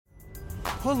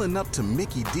Pulling up to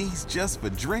Mickey D's just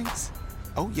for drinks?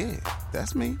 Oh yeah,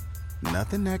 that's me.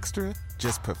 Nothing extra,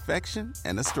 just perfection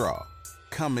and a straw.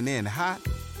 Coming in hot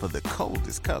for the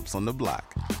coldest cups on the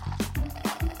block.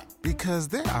 Because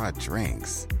there are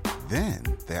drinks. Then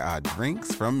there are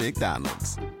drinks from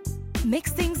McDonald's.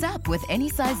 Mix things up with any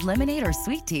size lemonade or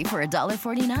sweet tea for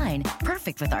 $1.49.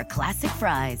 Perfect with our classic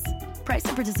fries. Price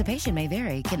and participation may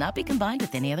vary. Cannot be combined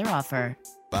with any other offer.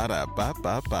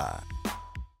 Ba-da-ba-ba-ba.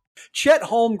 Chet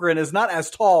Holmgren is not as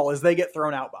tall as they get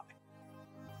thrown out by.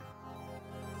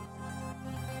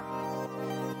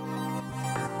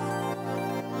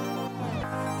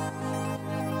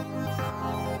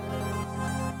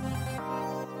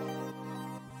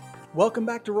 Welcome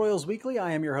back to Royals Weekly.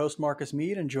 I am your host, Marcus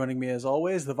Mead, and joining me as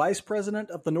always, the Vice President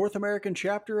of the North American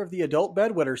chapter of the Adult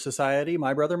Bedwetter Society,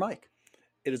 my brother Mike.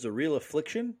 It is a real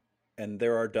affliction, and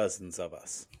there are dozens of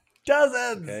us.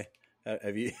 Dozens! Okay.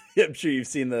 Have you? I'm sure you've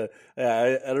seen the.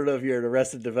 I don't know if you're an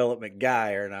Arrested Development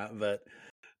guy or not, but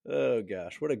oh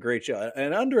gosh, what a great show!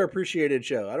 An underappreciated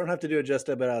show. I don't have to do a just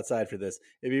a bit outside for this.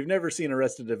 If you've never seen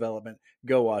Arrested Development,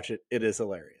 go watch it. It is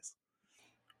hilarious.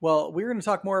 Well, we're going to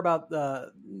talk more about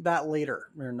that later.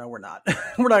 Or no, we're not.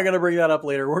 We're not going to bring that up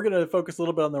later. We're going to focus a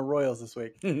little bit on the Royals this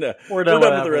week. No, we're done with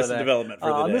the Arrested Development for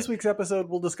the day. On this week's episode,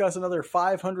 we'll discuss another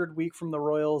 500 week from the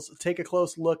Royals, take a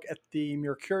close look at the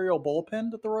mercurial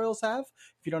bullpen that the Royals have.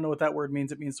 If you don't know what that word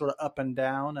means, it means sort of up and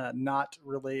down, not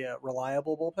really a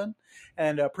reliable bullpen,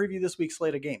 and preview this week's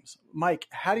slate of games. Mike,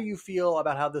 how do you feel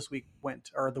about how this week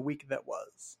went, or the week that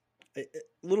was? A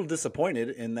little disappointed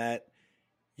in that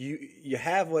you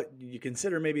have what you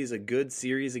consider maybe is a good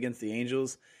series against the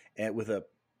Angels, and with a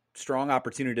strong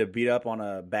opportunity to beat up on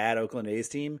a bad Oakland A's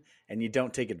team, and you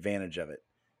don't take advantage of it.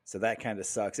 So that kind of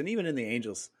sucks. And even in the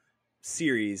Angels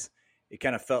series, it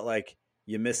kind of felt like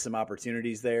you missed some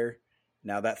opportunities there.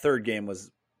 Now that third game was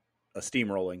a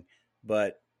steamrolling,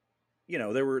 but you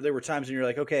know, there were times when you're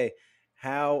like, okay,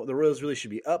 how the Royals really should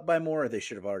be up by more. Or they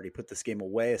should have already put this game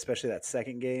away, especially that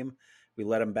second game. We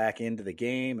let them back into the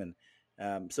game, and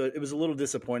so it was a little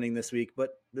disappointing this week, but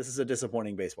this is a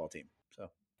disappointing baseball team. So,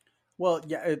 well,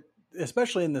 yeah,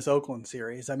 especially in this Oakland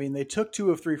series. I mean, they took 2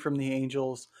 of 3 from the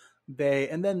Angels.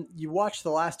 And then you watch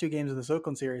the last 2 games of this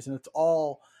Oakland series, and it's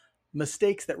all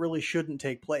mistakes that really shouldn't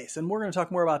take place. And we're going to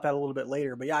talk more about that a little bit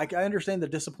later. But yeah, I understand the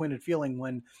disappointed feeling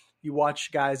when you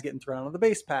watch guys getting thrown on the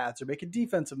base paths or making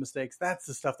defensive mistakes. That's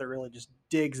the stuff that really just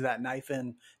digs that knife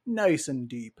in nice and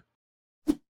deep.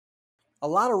 A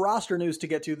lot of roster news to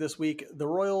get to this week. The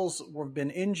Royals have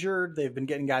been injured. They've been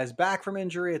getting guys back from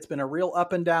injury. It's been a real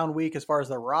up and down week as far as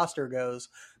the roster goes.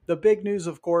 The big news,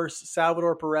 of course,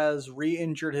 Salvador Perez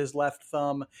re-injured his left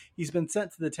thumb. He's been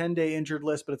sent to the 10-day injured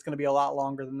list, but it's going to be a lot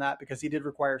longer than that because he did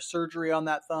require surgery on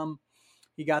that thumb.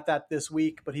 He got that this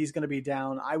week, but he's going to be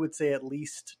down, I would say, at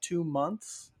least 2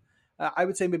 months. I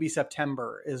would say maybe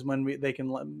September is when they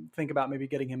can think about maybe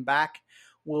getting him back.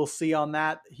 We'll see on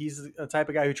that. He's a type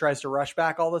of guy who tries to rush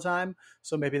back all the time,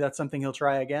 so maybe that's something he'll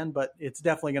try again, but it's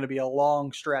definitely going to be a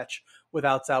long stretch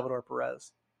without Salvador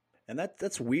Perez. And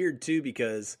that's weird, too,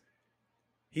 because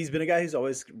he's been a guy who's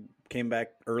always came back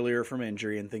earlier from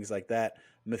injury and things like that.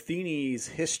 Matheny's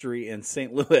history in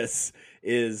St. Louis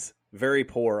is very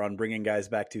poor on bringing guys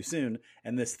back too soon,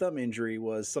 and this thumb injury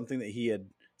was something that he had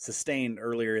sustained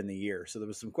earlier in the year. So there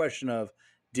was some question of,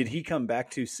 did he come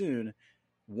back too soon?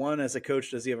 One, as a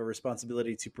coach, does he have a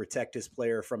responsibility to protect his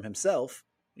player from himself?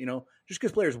 You know, just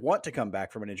because players want to come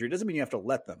back from an injury doesn't mean you have to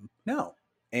let them. No.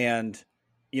 And,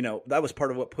 you know, that was part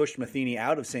of what pushed Matheny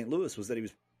out of St. Louis, was that he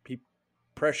was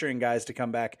pressuring guys to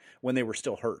come back when they were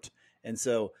still hurt. And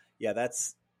so, yeah,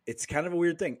 it's kind of a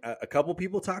weird thing. A couple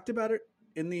people talked about it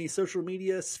in the social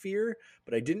media sphere,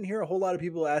 but I didn't hear a whole lot of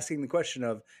people asking the question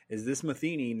of, is this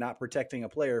Matheny not protecting a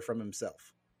player from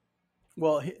himself?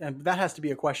 Well, and that has to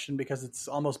be a question because it's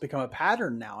almost become a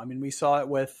pattern now. I mean, we saw it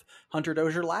with Hunter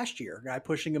Dozier last year, a guy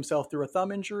pushing himself through a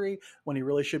thumb injury when he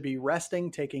really should be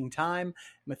resting, taking time.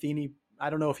 Matheny, I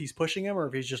don't know if he's pushing him or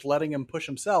if he's just letting him push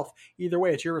himself. Either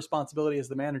way, it's your responsibility as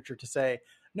the manager to say,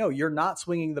 no, you're not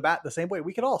swinging the bat the same way.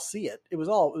 We could all see it. It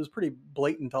was pretty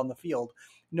blatant on the field.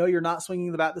 No, you're not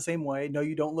swinging the bat the same way. No,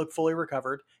 you don't look fully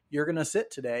recovered. You're going to sit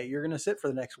today. You're going to sit for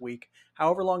the next week,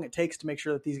 however long it takes to make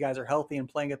sure that these guys are healthy and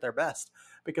playing at their best.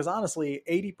 Because honestly,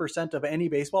 80% of any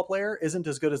baseball player isn't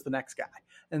as good as the next guy.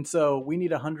 And so we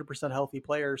need 100% healthy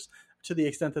players to the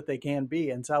extent that they can be.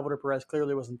 And Salvador Perez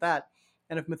clearly wasn't that.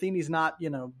 And if Matheny's not,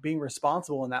 being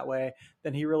responsible in that way,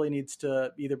 then he really needs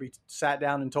to either be sat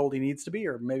down and told he needs to be,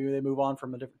 or maybe they move on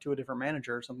to a different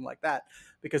manager or something like that.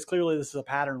 Because clearly this is a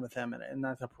pattern with him, and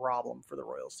that's a problem for the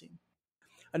Royals team.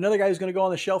 Another guy who's going to go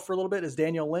on the shelf for a little bit is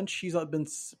Daniel Lynch. He's been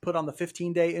put on the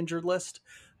 15-day injured list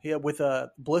with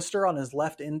a blister on his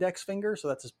left index finger. So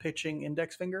that's his pitching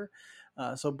index finger.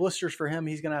 So blisters for him,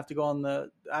 he's going to have to go on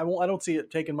the. I don't see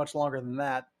it taking much longer than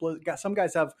that. Some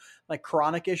guys have like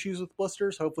chronic issues with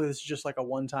blisters. Hopefully, this is just like a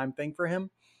one-time thing for him.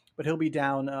 But he'll be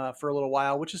down for a little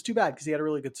while, which is too bad because he had a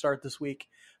really good start this week.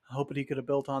 Hoping he could have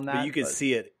built on that. But you could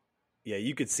see it. Yeah,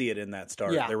 you could see it in that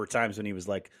start. Yeah. There were times when he was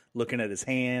like looking at his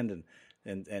hand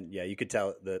and yeah, you could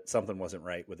tell that something wasn't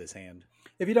right with his hand.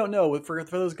 If you don't know, for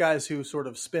those guys who sort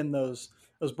of spin those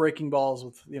breaking balls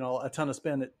with, a ton of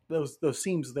spin, those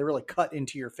seams, they really cut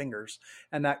into your fingers,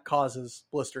 and that causes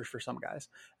blisters for some guys.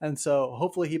 And so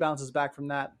hopefully he bounces back from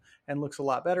that and looks a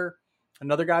lot better.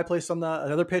 Another guy placed on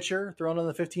another pitcher thrown on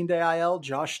the 15-day IL,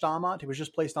 Josh Staumont. He was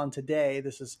just placed on today.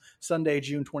 This is Sunday,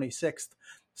 June 26th.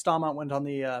 Staumont went on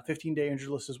the 15-day injured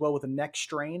list as well with a neck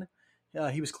strain.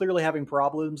 He was clearly having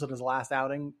problems in his last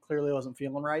outing. Clearly wasn't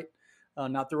feeling right.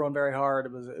 Not throwing very hard.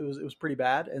 It was pretty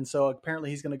bad. And so apparently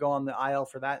he's going to go on the IL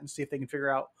for that and see if they can figure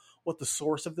out what the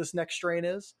source of this neck strain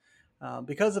is.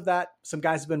 Because of that, some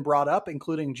guys have been brought up,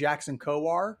 including Jackson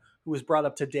Kowar, who was brought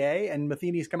up today. And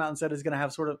Matheny's come out and said he's going to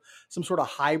have some sort of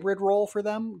hybrid role for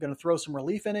them. Going to throw some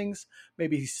relief innings,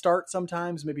 maybe start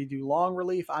sometimes, maybe do long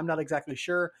relief. I'm not exactly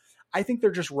sure. I think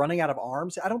they're just running out of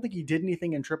arms. I don't think he did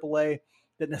anything in AAA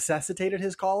that necessitated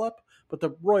his call-up, but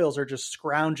the Royals are just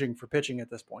scrounging for pitching at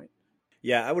this point.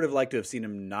 Yeah, I would have liked to have seen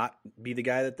him not be the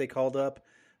guy that they called up,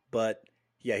 but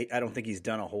yeah, I don't think he's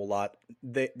done a whole lot.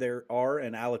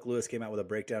 And Alec Lewis came out with a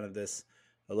breakdown of this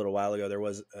a little while ago. There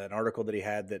was an article that he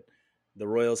had that the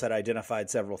Royals had identified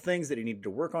several things that he needed to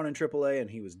work on in AAA, and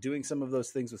he was doing some of those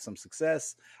things with some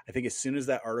success. I think as soon as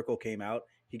that article came out,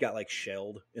 he got like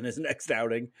shelled in his next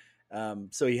outing.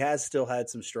 So he has still had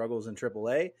some struggles in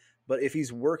AAA, but if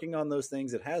he's working on those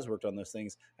things,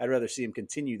 I'd rather see him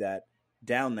continue that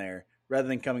down there rather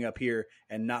than coming up here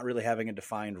and not really having a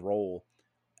defined role.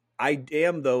 I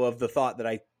am, though, of the thought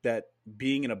that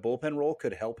being in a bullpen role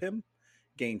could help him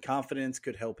gain confidence,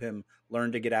 could help him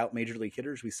learn to get out major league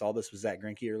hitters. We saw this with Zach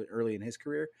Greinke early in his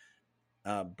career.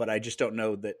 But I just don't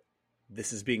know that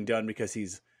this is being done because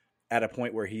he's at a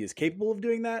point where he is capable of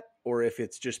doing that, or if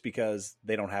it's just because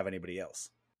they don't have anybody else.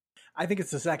 I think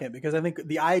it's the second, because I think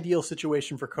the ideal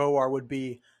situation for Kowar would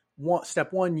be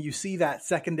step one, you see that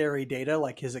secondary data,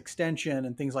 like his extension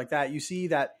and things like that. You see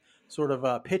that sort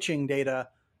of pitching data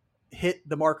hit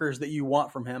the markers that you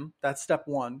want from him. That's step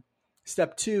one.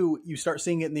 Step two, you start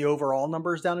seeing it in the overall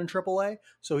numbers down in AAA.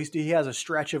 So he has a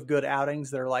stretch of good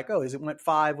outings that are like, oh, it went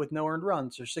 5 with no earned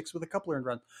runs or 6 with a couple earned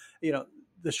runs.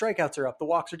 The strikeouts are up, the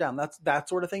walks are down. That's that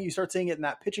sort of thing. You start seeing it in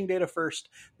that pitching data first,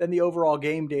 then the overall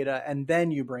game data, and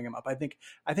then you bring him up. I think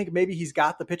maybe he's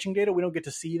got the pitching data. We don't get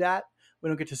to see that. We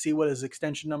don't get to see what his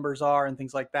extension numbers are and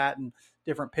things like that, and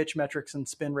different pitch metrics and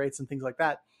spin rates and things like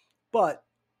that. But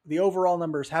the overall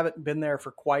numbers haven't been there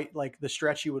for quite like the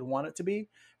stretch you would want it to be.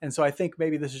 And so I think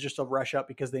maybe this is just a rush up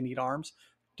because they need arms.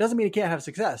 Doesn't mean he can't have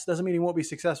success. Doesn't mean he won't be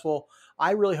successful.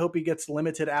 I really hope he gets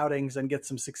limited outings and gets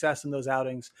some success in those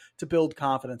outings to build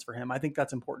confidence for him. I think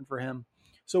that's important for him.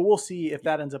 So we'll see if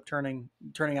that ends up turning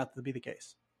out to be the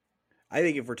case. I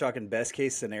think if we're talking best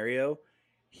case scenario,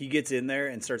 he gets in there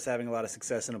and starts having a lot of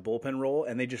success in a bullpen role,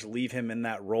 and they just leave him in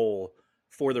that role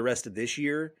for the rest of this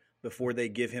year before they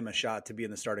give him a shot to be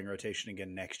in the starting rotation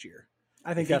again next year.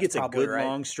 I think if he gets a good right.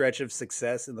 long stretch of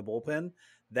success in the bullpen,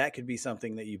 that could be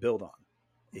something that you build on.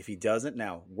 If he doesn't,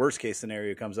 now worst case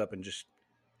scenario comes up and just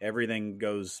everything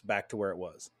goes back to where it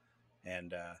was.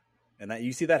 And that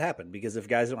you see that happen because if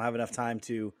guys don't have enough time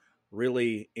to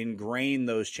really ingrain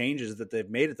those changes that they've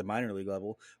made at the minor league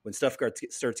level, when stuff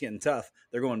starts getting tough,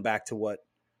 they're going back to what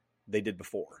they did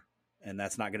before. And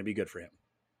that's not going to be good for him.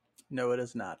 No, it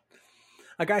is not.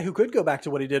 A guy who could go back to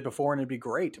what he did before and it'd be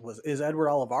great is Edward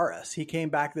Olivares. He came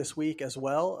back this week as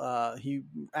well. He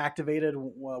activated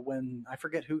when I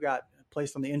forget who got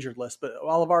placed on the injured list, but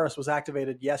Olivares was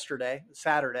activated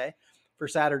Saturday, for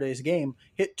Saturday's game.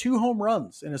 Hit 2 home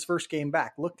runs in his first game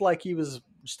back. Looked like he was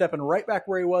stepping right back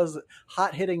where he was,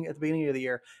 hot hitting at the beginning of the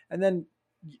year. And then,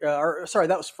 that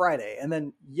was Friday. And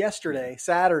then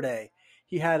Saturday,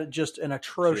 he had just an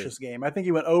atrocious game. I think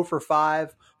he went 0 for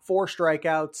 5, 4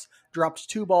 strikeouts, dropped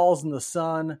 2 balls in the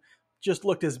sun, just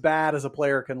looked as bad as a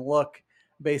player can look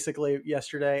basically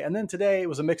yesterday. And then today it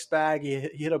was a mixed bag. He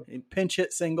hit a pinch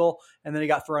hit single and then he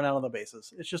got thrown out on the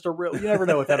bases. It's just you never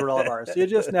know with Edward Olivares. You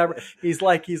just never, he's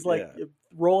like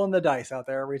rolling the dice out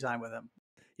there every time with him.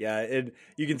 Yeah, and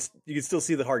you can still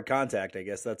see the hard contact. I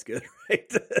guess that's good,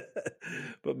 right?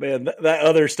 But man, that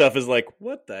other stuff is like,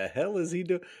 what the hell is he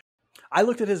doing? I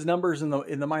looked at his numbers in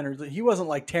the minors. He wasn't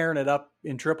like tearing it up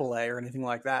in AAA or anything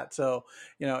like that. So,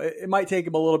 it might take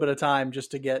him a little bit of time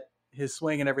just to get his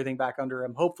swing and everything back under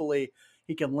him. Hopefully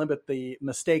he can limit the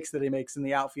mistakes that he makes in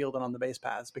the outfield and on the base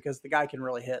paths, because the guy can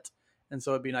really hit. And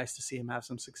so it'd be nice to see him have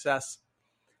some success.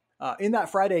 In that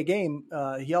Friday game,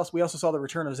 we also saw the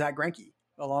return of Zach Greinke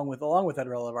along with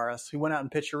Edward Olivares, who went out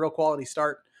and pitched a real quality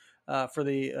start for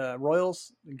the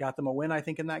Royals and got them a win, I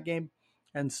think, in that game.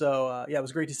 And so, it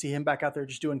was great to see him back out there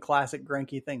just doing classic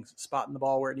Greinke things, spotting the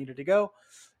ball where it needed to go,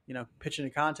 pitching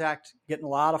to contact, getting a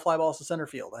lot of fly balls to center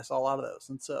field. I saw a lot of those.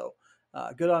 And so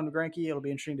good on Greinke. It'll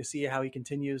be interesting to see how he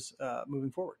continues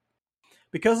moving forward.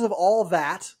 Because of all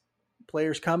that,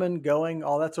 players coming, going,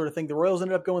 all that sort of thing, the Royals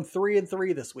ended up going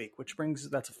 3-3 this week, which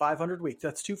that's a 500 week.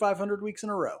 That's 2 500 weeks in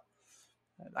a row.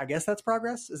 I guess that's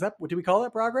progress. What do we call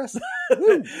that, progress?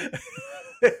 Woo!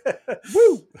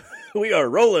 Woo! We are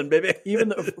rolling, baby.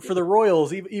 Even for the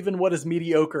Royals, even what is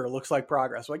mediocre looks like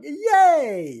progress. Like,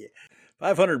 yay!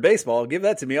 500 baseball, give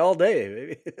that to me all day,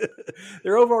 baby.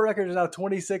 Their overall record is now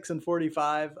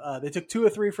 26-45. They took 2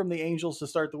 of 3 from the Angels to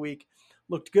start the week.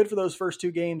 Looked good for those first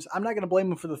 2 games. I'm not going to blame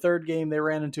them for the third game. They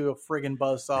ran into a friggin'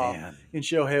 buzzsaw in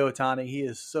Shohei Ohtani. He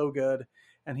is so good,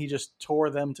 and he just tore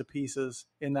them to pieces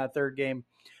in that third game.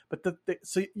 But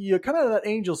so you come out of that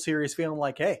Angels series feeling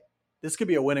like, hey, this could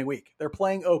be a winning week. They're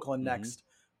playing Oakland next.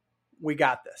 We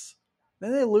got this.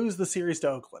 Then they lose the series to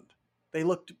Oakland. They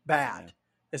looked bad,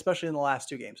 especially in the last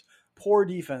 2 games. Poor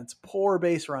defense, poor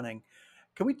base running.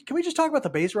 Can we just talk about the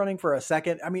base running for a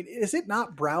second? I mean, is it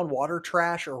not brown water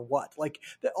trash or what? Like,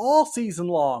 all season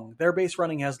long, their base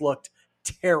running has looked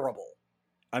terrible.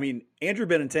 I mean, Andrew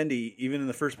Benintendi, even in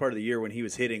the first part of the year when he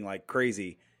was hitting like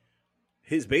crazy,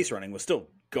 his base running was still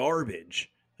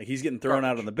garbage. Like, he's getting thrown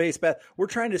out on the base path. We're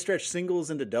trying to stretch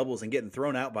singles into doubles and getting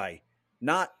thrown out by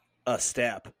not a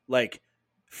step, like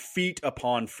feet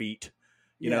upon feet.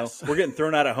 You know, we're getting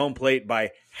thrown out at home plate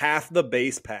by half the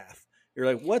base path. You're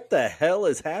like, what the hell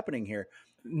is happening here?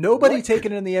 Nobody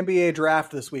taken in the NBA draft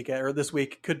this week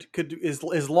is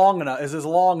as long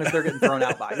as they're getting thrown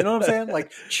out by. You know what I'm saying?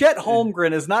 Like, Chet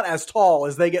Holmgren is not as tall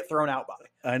as they get thrown out by.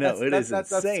 I know, that's insane.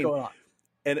 That's what's going on.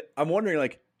 And I'm wondering,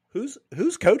 like, who's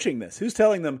coaching this? Who's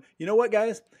telling them, you know what,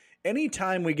 guys?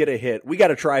 Anytime we get a hit, we got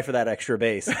to try for that extra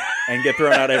base and get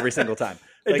thrown out every single time.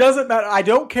 Like, it doesn't matter. I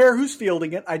don't care who's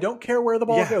fielding it. I don't care where the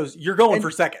ball goes. You're going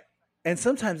for second. And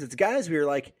sometimes it's guys who are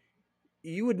like,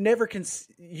 you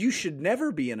should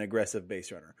never be an aggressive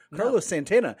base runner. Carlos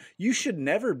Santana, you should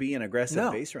never be an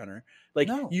aggressive base runner. Like,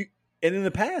 and in the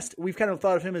past, we've kind of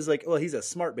thought of him as like, well, he's a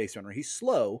smart base runner. He's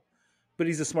slow, but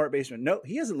he's a smart base runner. No,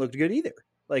 he hasn't looked good either.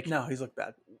 Like, no, he's looked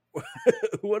bad.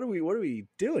 What are we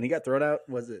doing? He got thrown out.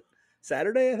 Was it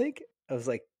Saturday? I think. I was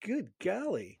like, good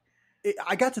golly.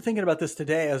 I got to thinking about this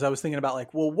today as I was thinking about,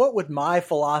 like, well, what would my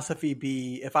philosophy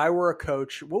be if I were a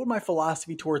coach? What would my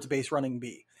philosophy towards base running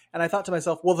be? And I thought to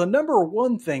myself, well, the number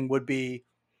one thing would be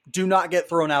do not get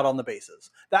thrown out on the bases.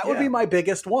 That would be my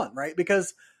biggest one, right?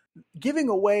 Because giving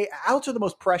away outs are the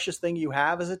most precious thing you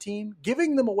have as a team.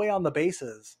 Giving them away on the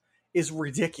bases is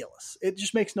ridiculous. It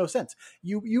just makes no sense.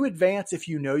 You advance if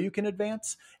you know you can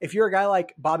advance. If you're a guy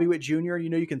like Bobby Witt Jr., you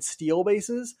know you can steal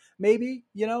bases, maybe,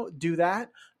 do that.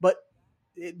 But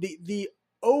the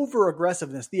over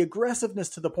aggressiveness, the aggressiveness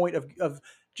to the point of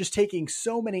just taking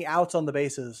so many outs on the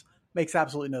bases makes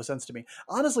absolutely no sense to me.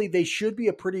 Honestly, they should be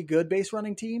a pretty good base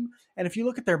running team. And if you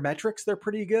look at their metrics, they're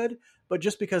pretty good. But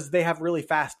just because they have really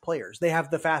fast players, they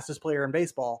have the fastest player in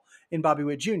baseball in Bobby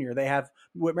Witt Jr. They have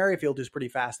Whit Merrifield, who's pretty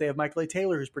fast. They have Michael A.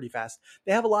 Taylor, who's pretty fast.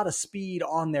 They have a lot of speed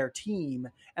on their team.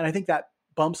 And I think that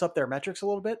bumps up their metrics a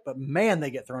little bit. But man, they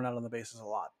get thrown out on the bases a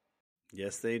lot.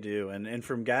 Yes, they do. And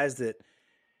from guys that,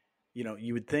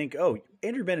 you would think, oh,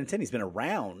 Andrew Benintendi's been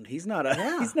around. He's not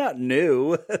he's not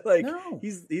new.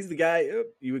 He's the guy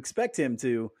you expect him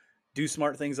to do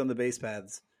smart things on the base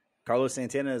paths. Carlos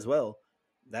Santana as well.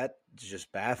 That's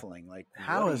just baffling. Like,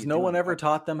 how has no one ever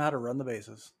taught them how to run the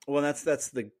bases? Well, that's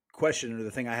the question, or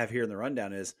the thing I have here in the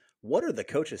rundown is, what are the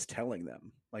coaches telling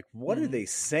them? Like, what are they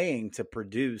saying to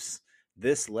produce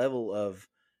this level of,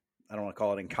 I don't want to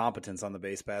call it incompetence on the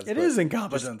base paths. It is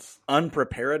incompetence.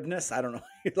 Unpreparedness. I don't know.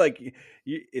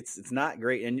 It's not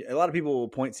great. And a lot of people will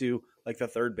point to like the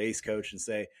third base coach and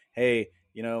say, hey,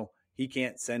 he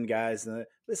can't send guys.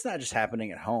 It's not just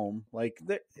happening at home. Like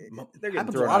they're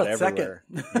getting thrown out everywhere.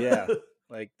 Yeah.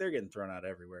 Like they're getting thrown out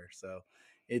everywhere. So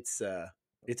it's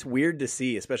weird to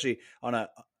see, especially on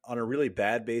a really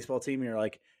bad baseball team. And you're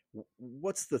like,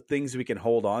 what's the things we can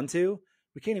hold on to?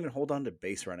 We can't even hold on to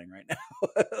base running right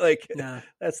now.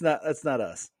 That's not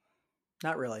us.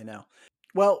 Not really, no.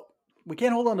 Well, We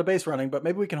can't hold on to base running, but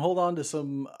maybe we can hold on to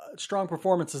some strong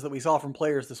performances that we saw from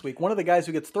players this week. One of the guys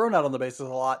who gets thrown out on the bases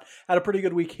a lot had a pretty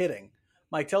good week hitting.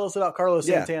 Mike, tell us about Carlos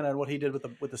Santana and what he did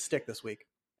with the stick this week.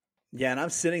 Yeah, and I'm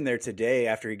sitting there today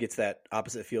after he gets that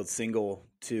opposite field single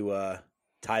to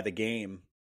tie the game.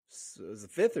 So it was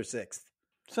the 5th or 6th?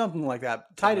 Something like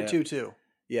that. Tied it 2-2.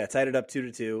 Yeah, tied it up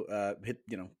 2-2. Hit,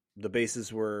 the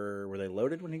bases were they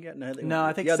loaded when he got? No,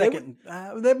 I think second.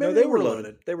 They were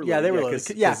loaded. They were loaded. Yeah, they were loaded.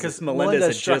 Yeah, because Melendez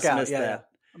had struck out.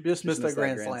 Just missed that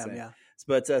grand slam. Yeah,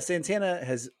 but Santana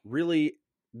has really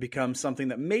become something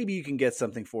that maybe you can get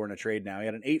something for in a trade now. He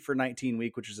had an 8 for 19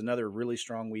 week, which is another really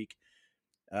strong week.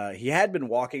 He had been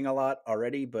walking a lot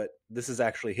already, but this is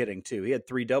actually hitting too. He had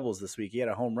 3 doubles this week. He had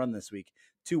a home run this week,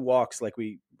 2 walks, like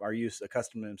we are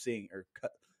accustomed to him seeing or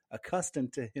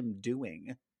accustomed to him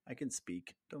doing. I can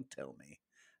speak. Don't tell me.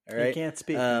 All right. You can't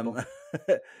speak.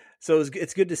 So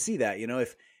it's good to see that,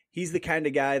 if he's the kind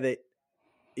of guy that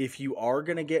if you are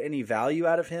going to get any value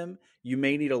out of him, you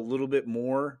may need a little bit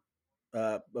more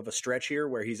of a stretch here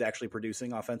where he's actually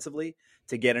producing offensively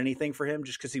to get anything for him,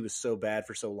 just because he was so bad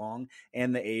for so long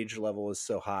and the age level is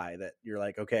so high that you're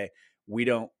like, okay, we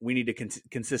need to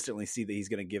consistently see that he's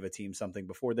going to give a team something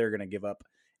before they're going to give up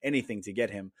anything to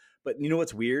get him. But you know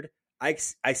what's weird? I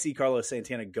see Carlos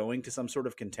Santana going to some sort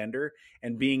of contender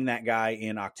and being that guy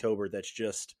in October that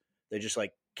just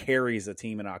like carries a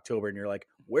team in October, and you're like,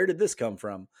 where did this come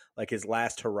from? Like his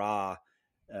last hurrah,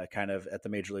 kind of at the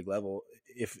major league level,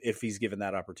 if he's given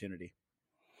that opportunity.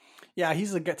 Yeah,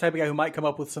 he's the type of guy who might come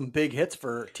up with some big hits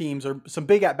for teams or some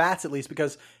big at bats at least,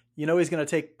 because he's going to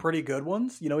take pretty good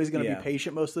ones. He's going to be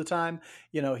patient most of the time.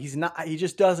 He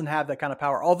just doesn't have that kind of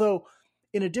power. Although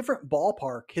in a different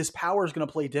ballpark, his power is going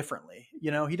to play differently.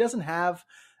 He doesn't have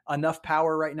enough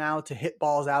power right now to hit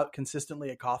balls out consistently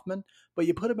at Kauffman, but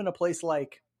you put him in a place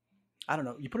like, I don't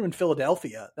know, you put him in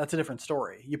Philadelphia, that's a different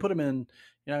story. You put him in,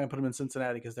 you're not going to put him in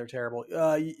Cincinnati because they're terrible.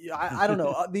 I don't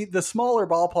know, the smaller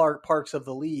parks of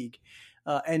the league,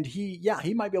 and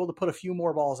he might be able to put a few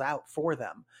more balls out for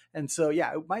them. And so,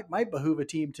 it might behoove a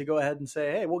team to go ahead and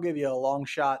say, hey, we'll give you a long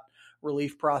shot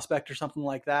relief prospect or something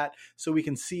like that, so we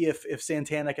can see if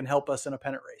Santana can help us in a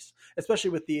pennant race, especially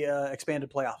with the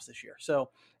expanded playoffs this year. So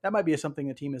that might be something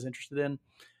a team is interested in.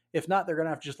 If not, they're going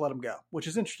to have to just let him go, which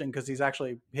is interesting because he's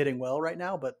actually hitting well right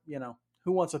now. But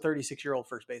who wants a 36-year-old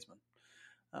first baseman?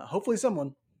 Hopefully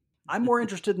someone. I'm more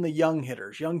interested in the young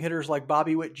hitters like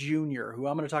Bobby Witt Jr., who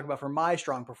I'm going to talk about for my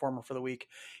strong performer for the week.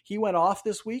 He went off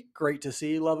this week. Great to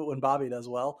see. Love it when Bobby does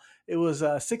well. It was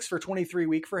a 6 for 23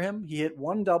 week for him. He hit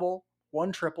 1 double,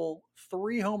 1 triple,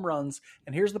 3 home runs.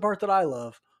 And here's the part that I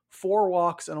love: 4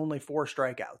 walks and only 4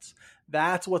 strikeouts.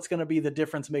 That's what's going to be the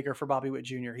difference maker for Bobby Witt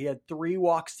Jr. He had 3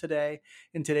 walks today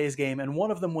in today's game, and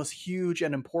one of them was huge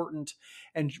and important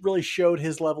and really showed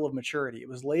his level of maturity. It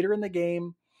was later in the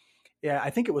game. Yeah,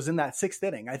 I think it was in that 6th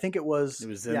inning. I think it was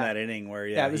in that inning where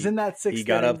it was in that 6th inning. He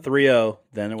got up 3-0,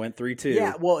 then it went 3-2.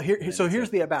 Yeah, well, here's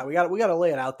the at bat. We got to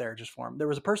lay it out there just for him. There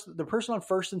was the person on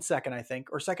first and second, I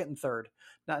think, or second and third.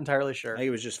 Not entirely sure. I think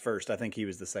it was just first. I think he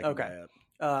was the second guy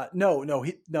up. No.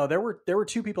 There were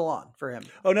 2 people on for him.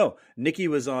 Oh no, Nicky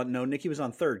was on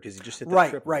third because he just hit the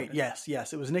triple. Right. Yes.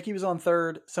 It was Nicky was on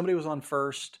third. Somebody was on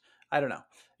first. I don't know.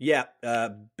 Yeah,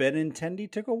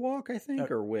 Benintendi took a walk, I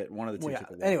think, or Witt. One of the two took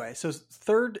a walk. Anyway, so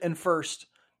third and first,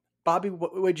 Bobby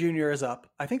Witt Jr. is up.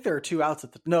 I think there are 2 outs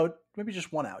maybe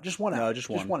just 1 out. Just one out. No,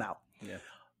 just one out. Yeah.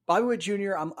 Bobby Witt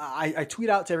Jr., I tweet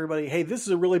out to everybody, hey, this is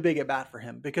a really big at bat for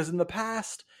him, because in the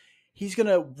past, he's going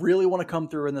to really want to come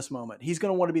through in this moment. He's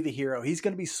going to want to be the hero. He's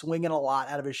going to be swinging a lot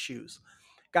out of his shoes.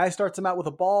 Guy starts him out with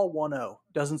a ball, 1-0,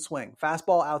 doesn't swing.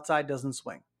 Fastball outside, doesn't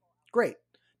swing. Great.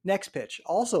 Next pitch,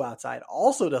 also outside,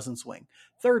 also doesn't swing.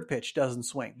 Third pitch, doesn't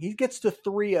swing. He gets to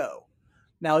 3-0.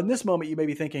 Now, in this moment, you may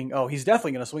be thinking, oh, he's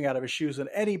definitely going to swing out of his shoes in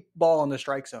any ball in the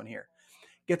strike zone here.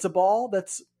 Gets a ball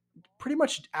that's pretty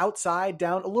much outside,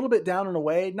 down, a little bit down and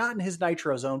away, not in his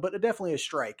nitro zone, but definitely a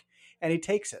strike. And he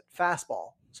takes it,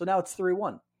 fastball. So now it's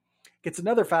 3-1. Gets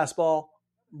another fastball,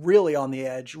 really on the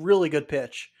edge, really good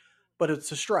pitch, but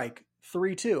it's a strike,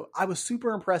 3-2. I was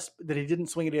super impressed that he didn't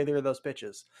swing at either of those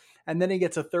pitches. And then he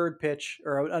gets a third pitch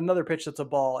or another pitch that's a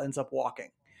ball, ends up walking.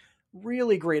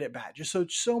 Really great at bat. Just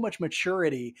so much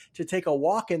maturity to take a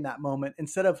walk in that moment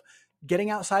instead of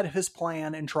getting outside of his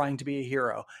plan and trying to be a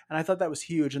hero. And I thought that was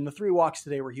huge. And the 3 walks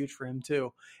today were huge for him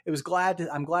too. I'm glad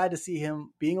to see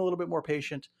him being a little bit more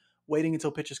patient, waiting until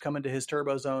pitches come into his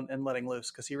turbo zone and letting loose,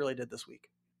 because he really did this week.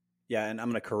 Yeah, and I'm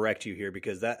going to correct you here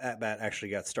because that at bat actually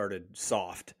got started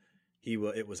soft.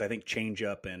 It was, I think, change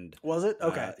up and was it?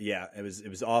 Okay. Yeah, it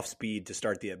was off speed to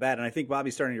start the at bat. And I think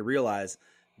Bobby's starting to realize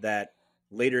that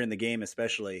later in the game,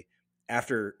 especially,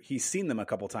 after he's seen them a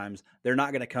couple times, they're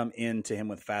not going to come into him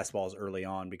with fastballs early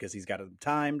on because he's got them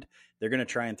timed. They're going to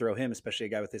try and throw him, especially a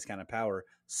guy with this kind of power,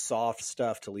 soft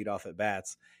stuff to lead off at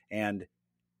bats. And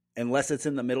unless it's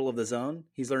in the middle of the zone,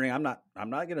 he's learning I'm not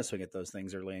going to swing at those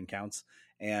things early in counts,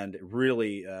 and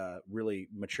really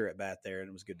mature at bat there. And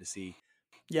it was good to see.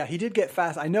 Yeah, he did get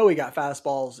fast. I know he got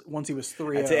fastballs once he was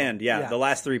 3-0. To end, yeah. The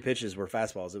last 3 pitches were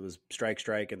fastballs. It was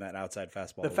strike, and that outside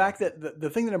fastball. The fact that the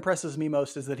thing that impresses me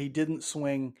most is that he didn't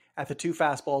swing at the 2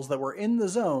 fastballs that were in the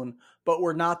zone, but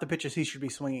were not the pitches he should be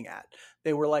swinging at.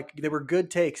 They were good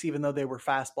takes, even though they were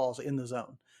fastballs in the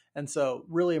zone. And so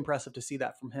really impressive to see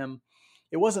that from him.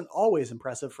 It wasn't always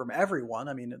impressive from everyone.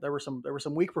 I mean, there were some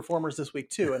weak performers this week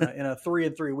too, in a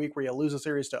 3-3 week where you lose a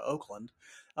series to Oakland.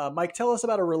 Mike, tell us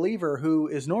about a reliever who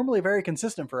is normally very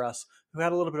consistent for us, who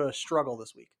had a little bit of a struggle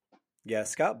this week. Yeah,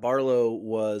 Scott Barlow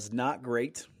was not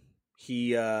great. He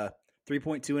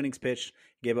 3.2 innings pitched,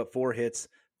 gave up 4 hits,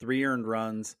 3 earned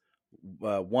runs,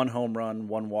 1 home run,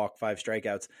 1 walk, 5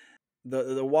 strikeouts.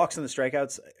 The walks and the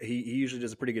strikeouts, he usually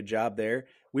does a pretty good job there.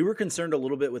 We were concerned a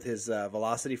little bit with his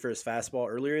velocity for his fastball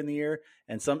earlier in the year,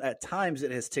 and at times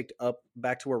it has ticked up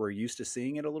back to where we're used to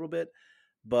seeing it a little bit.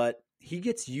 But he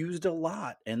gets used a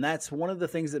lot, and that's one of the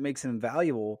things that makes him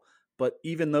valuable. But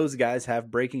even those guys have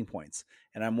breaking points,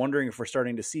 and I'm wondering if we're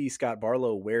starting to see Scott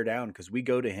Barlow wear down because we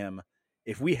go to him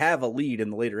if we have a lead in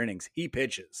the later innings, he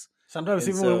pitches. Sometimes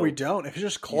even when we don't, if it's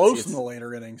just close in the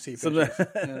later innings, he pitches.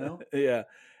 You know? Yeah.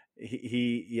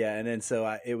 And then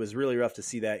so it was really rough to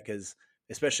see that because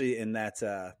especially in that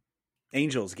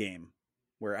Angels game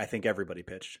where I think everybody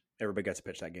pitched. Everybody got to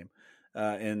pitch that game.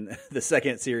 In the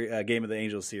second game of the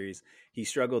Angels series, he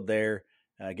struggled there,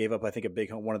 gave up I think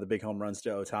one of the big home runs to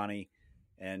Ohtani.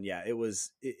 And yeah,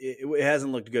 it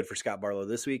hasn't looked good for Scott Barlow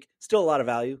this week. Still a lot of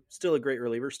value, still a great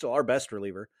reliever, still our best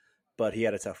reliever, but he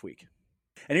had a tough week.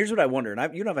 And here's what I wonder,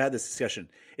 and you and I've had this discussion.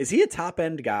 Is he a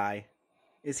top-end guy?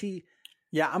 Is he...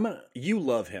 Yeah, You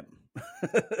love him.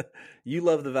 You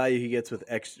love the value he gets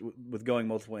with going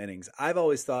multiple innings. I've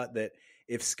always thought that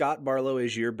if Scott Barlow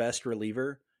is your best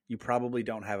reliever, you probably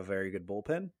don't have a very good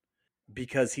bullpen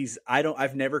because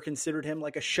I've never considered him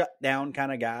like a shutdown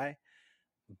kind of guy,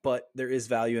 but there is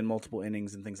value in multiple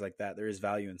innings and things like that. There is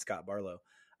value in Scott Barlow.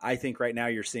 I think right now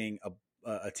you're seeing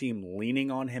a team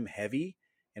leaning on him heavy,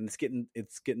 and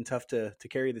it's getting tough to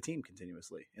carry the team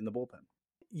continuously in the bullpen.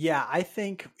 Yeah, I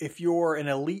think if you're an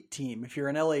elite team, if you're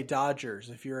an LA Dodgers,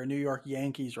 if you're a New York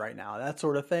Yankees right now, that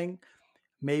sort of thing,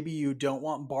 maybe you don't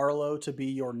want Barlow to be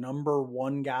your number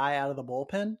 1 guy out of the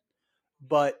bullpen,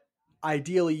 but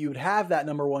ideally you would have that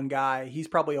number 1 guy. He's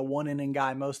probably a 1-inning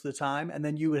guy most of the time, and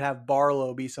then you would have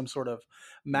Barlow be some sort of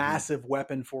massive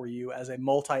weapon for you as a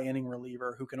multi-inning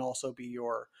reliever who can also be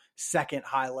your second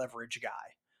high leverage guy.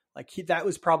 Like that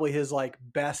was probably his like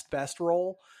best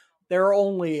role. There are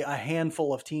only a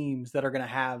handful of teams that are going to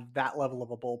have that level of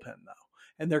a bullpen, though,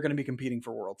 and they're going to be competing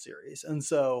for World Series. And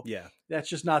so that's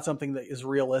just not something that is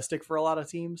realistic for a lot of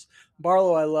teams.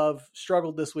 Barlow, I love,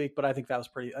 struggled this week, but I think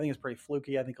it's pretty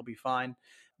fluky. I think he'll be fine.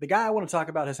 The guy I want to talk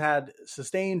about has had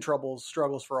sustained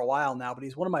struggles for a while now, but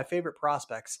he's one of my favorite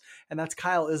prospects, and that's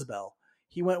Kyle Isbell.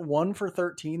 He went 1 for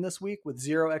 13 this week with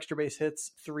 0 extra base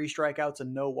hits, 3 strikeouts,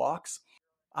 and no walks.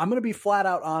 I'm going to be flat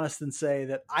out honest and say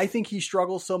that I think he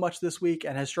struggles so much this week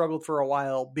and has struggled for a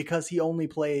while because he only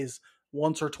plays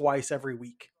once or twice every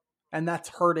week. And that's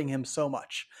hurting him so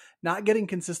much. Not getting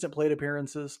consistent plate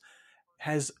appearances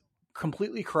has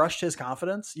completely crushed his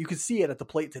confidence. You could see it at the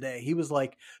plate today. He was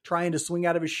like trying to swing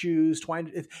out of his shoes,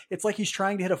 it's like he's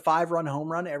trying to hit a 5-run home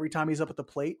run every time he's up at the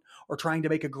plate, or trying to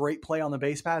make a great play on the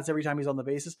base paths every time he's on the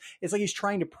bases. It's like he's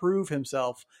trying to prove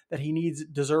himself that he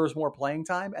deserves more playing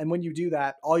time. And when you do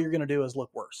that, all you're going to do is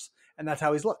look worse. And that's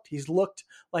how he's looked. He's looked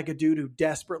like a dude who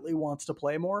desperately wants to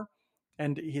play more.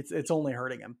 And it's only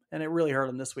hurting him. And it really hurt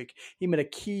him this week. He made a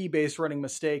key base running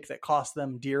mistake that cost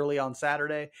them dearly on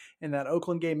Saturday in that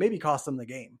Oakland game, maybe cost them the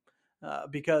game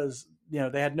because,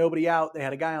 they had nobody out. They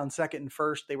had a guy on second and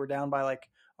first. They were down by like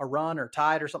a run or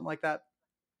tied or something like that.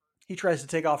 He tries to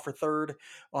take off for third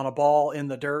on a ball in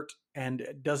the dirt and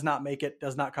does not make it,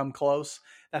 does not come close.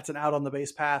 That's an out on the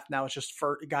base path. Now it's just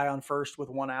guy on first with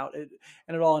 1 out. And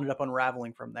it all ended up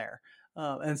unraveling from there.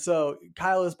 And so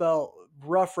Kyle Isbell,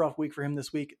 rough week for him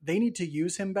this week. They need to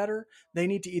use him better. They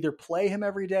need to either play him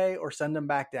every day or send him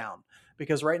back down,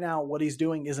 because right now what he's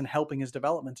doing isn't helping his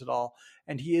development at all.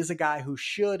 And he is a guy who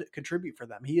should contribute for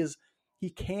them. He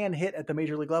can hit at the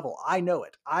major league level. I know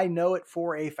it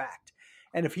for a fact.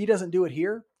 And if he doesn't do it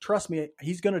here, trust me,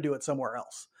 he's going to do it somewhere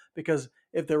else, because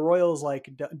if the Royals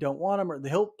don't want him, or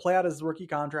he'll play out his rookie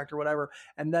contract or whatever,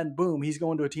 and then boom, he's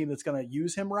going to a team that's going to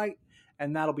use him right.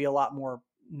 and that'll be a lot more.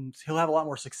 He'll have a lot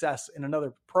more success in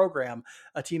another program,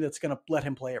 a team that's going to let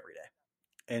him play every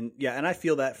day. And yeah, and I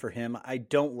feel that for him. I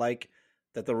don't like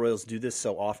that the Royals do this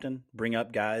so often, bring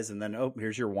up guys and then, oh,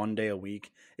 here's your 1 day a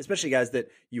week, especially guys that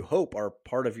you hope are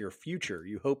part of your future.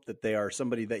 You hope that they are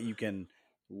somebody that you can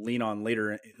lean on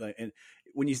later. And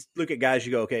when you look at guys,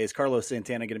 you go, okay, is Carlos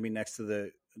Santana going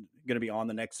to be on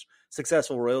the next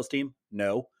successful Royals team?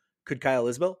 No. Could Kyle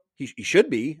Isbell? He should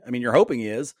be. I mean, you're hoping he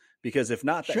is, because if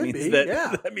not, that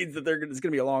means that it's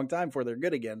going to be a long time before they're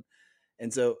good again.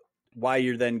 And so why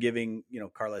you're then giving,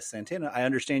 Carlos Santana, I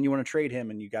understand you want to trade him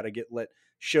and you got to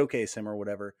showcase him or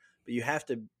whatever, but you have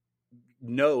to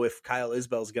know if Kyle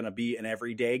Isbell is going to be an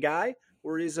everyday guy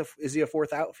or is he a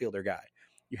fourth outfielder guy?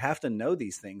 You have to know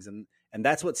these things. And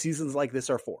that's what seasons like this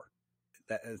are for.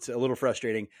 It's a little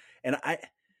frustrating. And I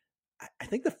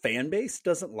think the fan base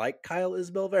doesn't like Kyle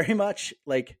Isbell very much.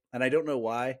 And I don't know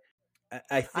why.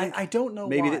 I don't know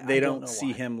maybe why. they don't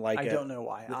see him like I don't know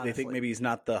why. Honestly. They think maybe he's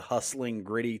not the hustling,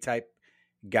 gritty type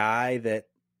guy that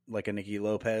like a Nicky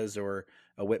Lopez or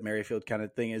a Whit Merrifield kind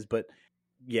of thing is. But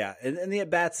yeah, and the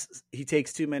at-bats, he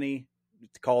takes too many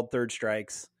called third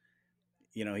strikes.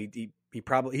 He may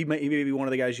be one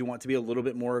of the guys you want to be a little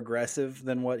bit more aggressive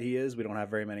than what he is. We don't have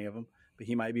very many of them, but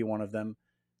he might be one of them.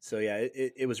 So yeah,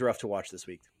 it was rough to watch this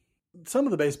week. Some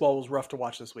of the baseball was rough to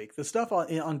watch this week. The stuff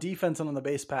on defense and on the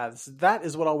base paths, that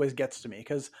is what always gets to me.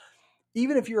 Because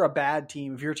even if you're a bad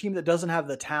team, if you're a team that doesn't have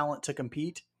the talent to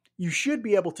compete, you should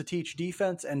be able to teach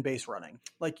defense and base running.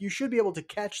 You should be able to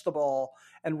catch the ball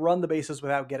and run the bases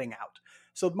without getting out.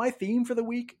 So my theme for the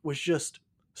week was just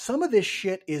some of this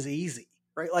shit is easy,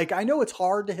 right? I know it's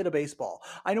hard to hit a baseball.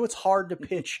 I know it's hard to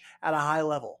pitch at a high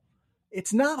level.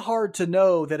 It's not hard to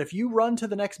know that if you run to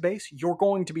the next base, you're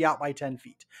going to be out by 10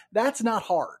 feet. That's not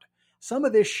hard. Some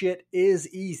of this shit is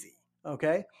easy,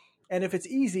 okay? And if it's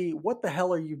easy, what the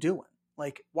hell are you doing?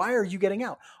 Why are you getting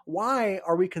out? Why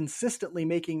are we consistently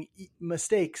making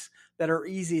mistakes that are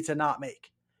easy to not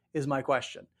make is my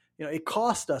question. It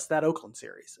cost us that Oakland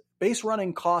series. Base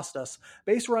running cost us.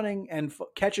 Base running and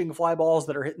catching fly balls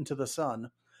that are hitting to the sun,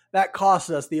 that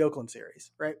cost us the Oakland series,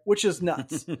 right? Which is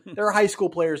nuts. There are high school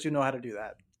players who know how to do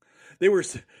that. They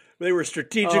were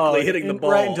strategically hitting the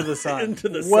ball right into the sun.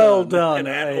 Well done,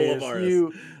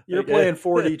 you're playing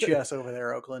 4D chess over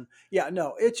there, Oakland. Yeah,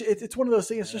 no, it's one of those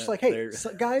things. It's just hey,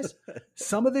 guys,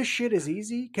 some of this shit is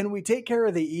easy. Can we take care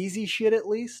of the easy shit at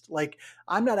least?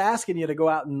 I'm not asking you to go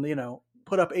out and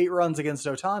put up 8 runs against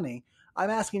Ohtani. I'm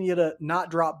asking you to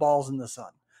not drop balls in the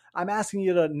sun. I'm asking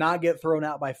you to not get thrown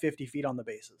out by 50 feet on the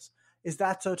bases. Is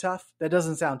that so tough? That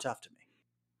doesn't sound tough to me.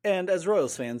 And as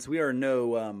Royals fans, we are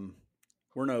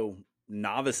we're no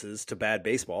novices to bad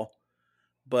baseball.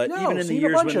 But even in the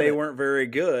years when they weren't very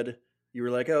good, you were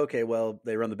like, oh, okay, well,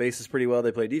 they run the bases pretty well.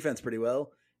 They play defense pretty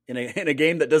well. In a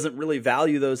game that doesn't really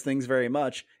value those things very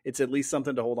much, it's at least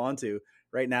something to hold on to.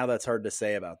 Right now, that's hard to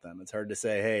say about them. It's hard to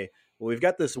say, hey, well, we've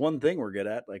got this one thing we're good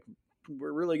at.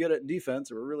 We're really good at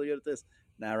defense, or we're really good at this.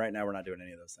 Right now we're not doing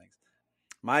any of those things.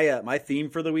 My theme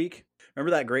for the week,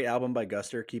 remember that great album by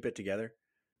Guster, Keep It Together?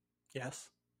 Yes,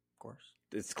 of course.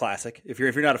 It's classic. If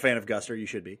you're not a fan of Guster, you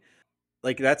should be.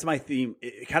 That's my theme.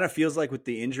 It kind of feels like with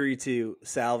the injury to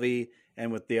Salvi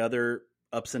and with the other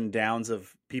ups and downs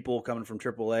of people coming from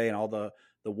AAA and all the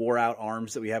wore out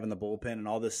arms that we have in the bullpen and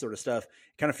all this sort of stuff,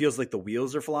 it kind of feels like the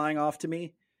wheels are flying off to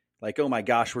me. Oh my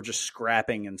gosh, we're just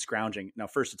scrapping and scrounging. Now,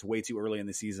 first, it's way too early in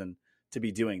the season to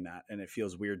be doing that, and it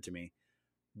feels weird to me.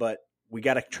 But we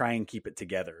got to try and keep it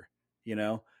together,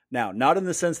 Now, not in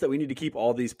the sense that we need to keep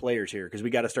all these players here, because we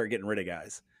got to start getting rid of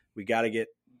guys. We got to get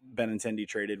Benintendi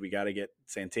traded. We got to get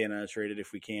Santana traded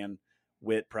if we can.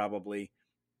 Witt probably.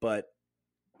 But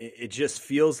it just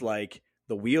feels like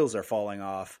the wheels are falling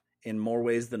off in more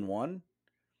ways than one,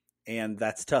 and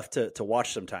that's tough to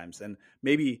watch sometimes. And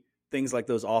maybe things like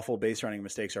those awful base running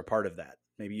mistakes are part of that.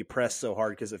 Maybe you press so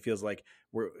hard because it feels like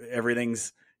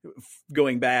everything's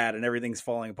going bad and everything's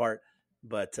falling apart.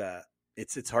 But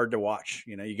it's hard to watch.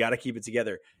 You got to keep it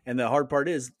together. And the hard part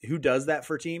is, who does that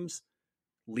for teams?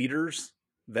 Leaders,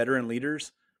 veteran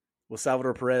leaders. Well,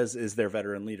 Salvador Perez is their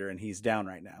veteran leader, and he's down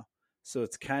right now. So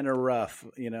it's kind of rough,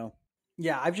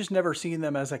 Yeah, I've just never seen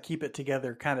them as a keep it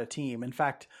together kind of team. In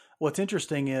fact, what's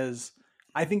interesting is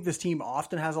I think this team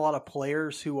often has a lot of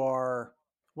players who are,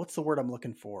 what's the word I'm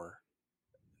looking for?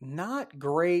 Not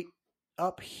great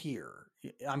up here.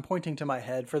 I'm pointing to my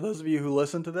head for those of you who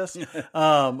listen to this.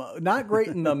 Not great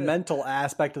in the mental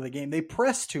aspect of the game. They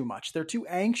press too much. They're too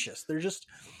anxious.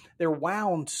 they're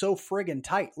wound so friggin'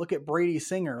 tight. Look at Brady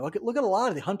Singer. Look at a lot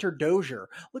of the Hunter Dozier.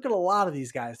 Look at a lot of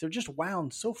these guys. They're just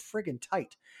wound so friggin'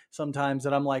 tight sometimes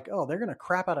that I'm like, oh, they're gonna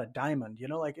crap out a diamond.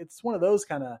 Like it's one of those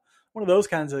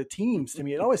kinds of teams to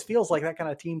me. It always feels like that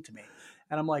kind of team to me.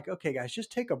 And I'm like, okay, guys,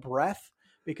 just take a breath,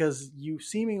 because you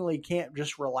seemingly can't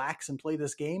just relax and play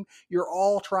this game. You're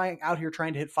all out here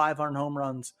trying to hit 500 home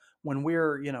runs when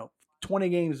we're, 20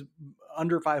 games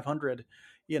under 500,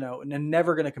 and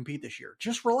never going to compete this year.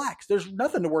 Just relax. There's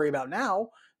nothing to worry about now.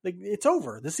 Like, it's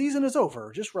over. The season is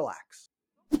over. Just relax.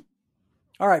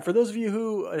 All right. For those of you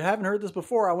who haven't heard this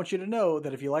before, I want you to know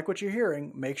that if you like what you're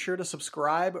hearing, make sure to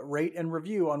subscribe, rate, and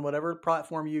review on whatever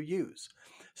platform you use.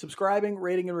 Subscribing,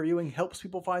 rating, and reviewing helps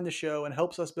people find the show and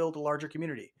helps us build a larger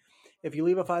community. If you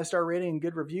leave a 5-star rating and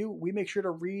good review, we make sure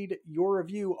to read your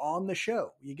review on the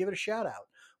show. You give it a shout out.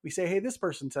 We say, hey, this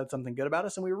person said something good about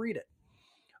us, and we read it.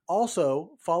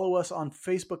 Also, follow us on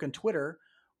Facebook and Twitter.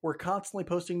 We're constantly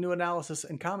posting new analysis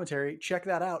and commentary. Check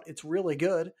that out. It's really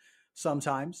good.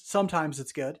 Sometimes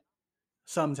it's good.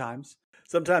 Sometimes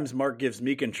Mark gives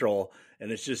me control,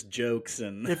 and it's just jokes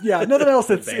and nothing else.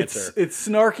 It's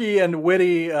snarky and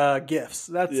witty gifs.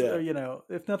 That's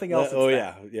if nothing else.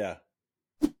 Yeah.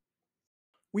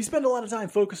 We spend a lot of time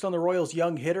focused on the Royals'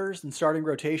 young hitters and starting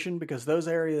rotation because those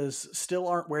areas still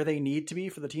aren't where they need to be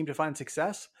for the team to find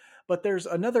success. But there's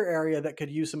another area that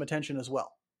could use some attention as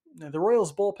well. Now, the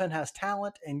Royals' bullpen has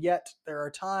talent, and yet there are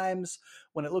times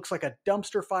when it looks like a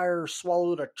dumpster fire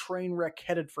swallowed a train wreck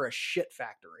headed for a shit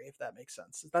factory, if that makes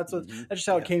sense. That's just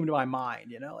how it came to my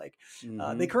mind.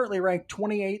 They currently rank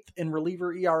 28th in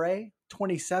reliever ERA,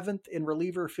 27th in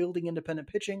reliever fielding independent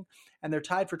pitching, and they're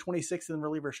tied for 26th in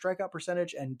reliever strikeout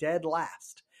percentage and dead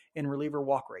last in reliever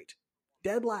walk rate.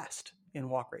 Dead last in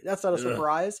walk rate. That's not a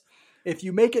surprise. If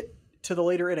you make it to the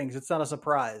later innings, it's not a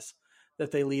surprise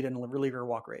that they lead in reliever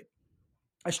walk rate.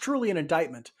 It's truly an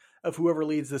indictment of whoever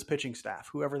leads this pitching staff,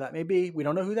 whoever that may be. We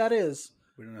don't know who that is,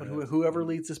 but whoever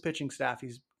leads this pitching staff,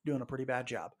 he's doing a pretty bad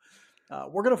job.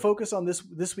 We're going to focus on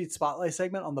this week's Spotlight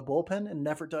segment on the bullpen in an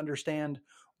effort to understand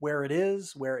where it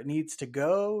is, where it needs to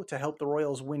go to help the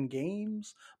Royals win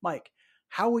games. Mike,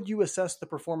 how would you assess the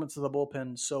performance of the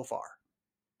bullpen so far?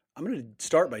 I'm going to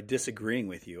start by disagreeing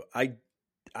with you.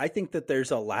 I think that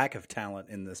there's a lack of talent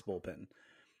in this bullpen.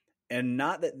 And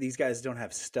not that these guys don't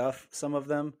have stuff, some of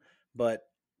them, but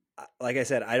like I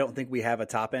said, I don't think we have a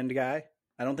top end guy.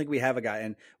 I don't think we have a guy.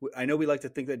 And I know we like to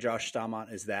think that Josh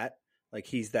Staumont is that. Like,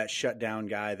 he's that shutdown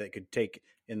guy that could take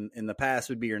in the past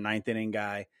would be your 9th inning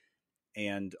guy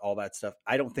and all that stuff.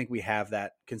 I don't think we have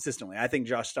that consistently. I think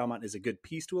Josh Staumont is a good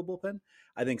piece to a bullpen.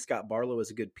 I think Scott Barlow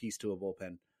is a good piece to a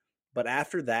bullpen. But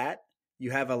after that,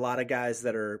 you have a lot of guys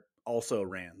that are also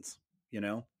Rands,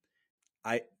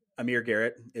 Amir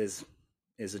Garrett is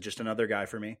just another guy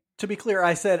for me. To be clear,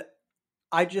 I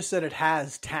just said it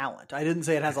has talent. I didn't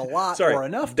say it has a lot or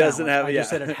enough doesn't talent. I just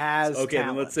said it has okay,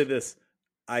 talent. Then let's say this.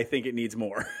 I think it needs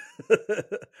more.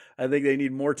 I think they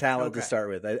need more talent to start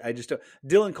with. I just don't.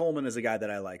 Dylan Coleman is a guy that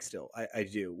I like still. I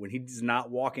do. When he's not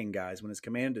walking guys, when his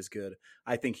command is good,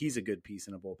 I think he's a good piece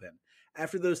in a bullpen.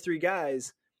 After those three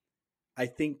guys, I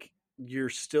think you're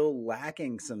still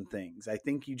lacking some things. I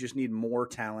think you just need more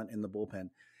talent in the bullpen.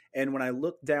 And when I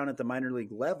look down at the minor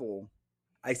league level,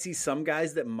 I see some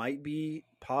guys that might be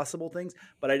possible things,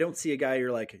 but I don't see a guy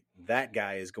you're like, that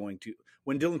guy is going to –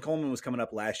 when Dylan Coleman was coming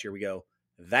up last year, we go,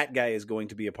 that guy is going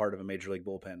to be a part of a major league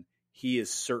bullpen. He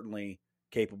is certainly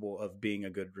capable of being a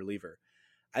good reliever.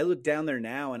 I look down there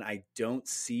now and I don't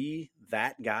see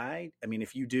that guy. I mean,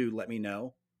 if you do, let me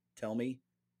know. Tell me.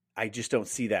 I just don't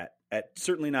see that.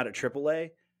 Certainly not at AAA.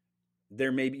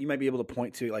 You might be able to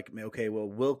point to, like, okay, well,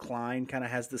 Will Klein kind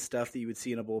of has the stuff that you would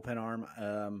see in a bullpen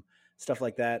arm, stuff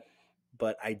like that.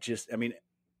 But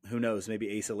who knows?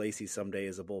 Maybe Asa Lacy someday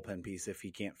is a bullpen piece if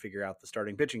he can't figure out the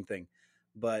starting pitching thing.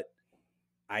 But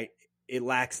it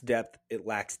lacks depth. It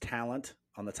lacks talent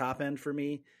on the top end for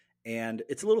me. And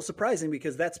it's a little surprising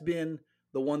because that's been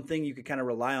the one thing you could kind of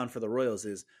rely on for the Royals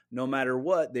is no matter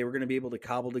what, they were going to be able to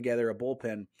cobble together a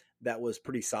bullpen that was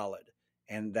pretty solid.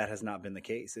 And that has not been the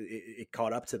case. It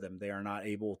caught up to them. They are not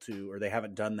able to, or they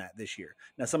haven't done that this year.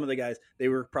 Now, some of the guys, they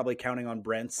were probably counting on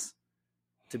Brent's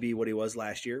to be what he was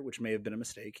last year, which may have been a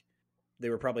mistake. They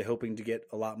were probably hoping to get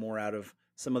a lot more out of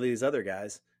some of these other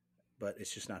guys, but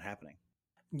it's just not happening.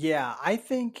 Yeah, I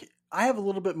think I have a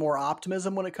little bit more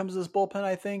optimism when it comes to this bullpen.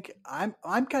 I think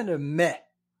I'm kind of meh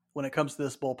when it comes to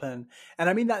this bullpen. And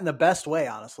I mean that in the best way,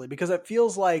 honestly, because it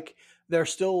feels like they're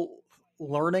still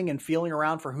learning and feeling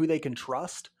around for who they can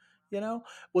trust.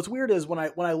 What's weird is when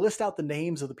I list out the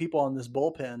names of the people on this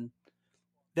bullpen,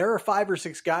 there are 5 or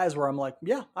 6 guys where I'm like,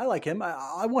 yeah, I like him.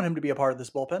 I want him to be a part of this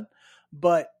bullpen.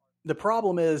 But the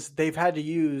problem is they've had to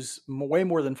use way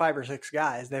more than 5 or 6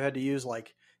 guys. They've had to use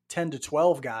like 10 to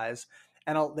 12 guys.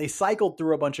 And they cycled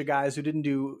through a bunch of guys who didn't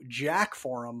do jack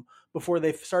for them before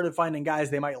they started finding guys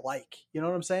they might like. You know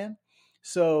what I'm saying?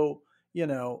 So,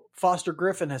 Foster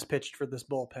Griffin has pitched for this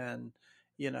bullpen.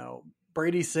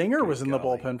 Brady Singer was in the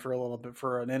bullpen for a little bit,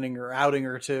 for an inning or outing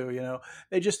or two.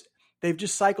 They've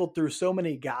just cycled through so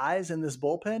many guys in this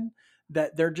bullpen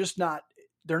that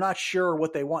they're not sure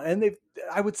what they want. And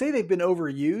I would say they've been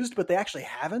overused, but they actually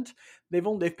haven't.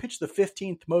 They've pitched the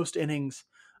 15th most innings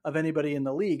of anybody in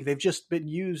the league. They've just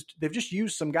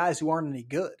used some guys who aren't any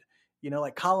good.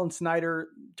 Like Colin Snyder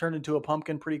turned into a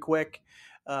pumpkin pretty quick.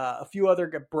 A few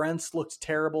other Brents looked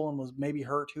terrible and was maybe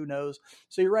hurt. Who knows?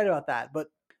 So you're right about that.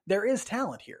 But there is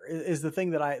talent here is the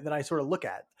thing that I sort of look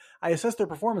at. I assess their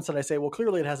performance and I say, well,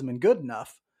 clearly it hasn't been good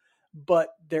enough, but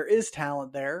there is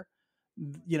talent there.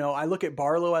 I look at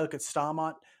Barlow, I look at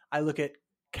Stamont, I look at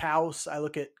Kaus, I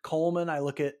look at Coleman, I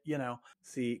look at,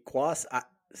 See, Quas,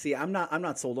 I'm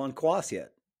not sold on Quas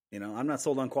yet. I'm not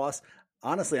sold on Quas.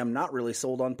 Honestly, I'm not really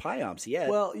sold on Pyomps yet.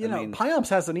 Well, Pyomps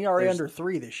has an ERA under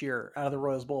 3 this year out of the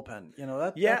Royals bullpen.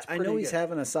 That's I know he's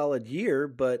having a solid year,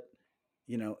 but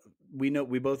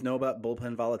we both know about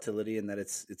bullpen volatility and that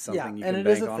it's something you can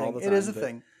bank on all the time. It is a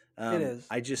thing. It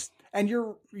is. And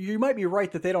you might be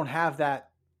right that they don't have that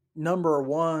number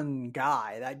one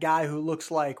guy, that guy who looks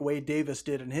like Wade Davis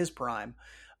did in his prime.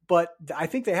 But I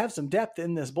think they have some depth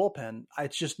in this bullpen.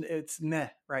 It's meh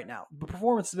right now. The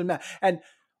performance has been meh. And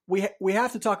we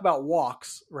have to talk about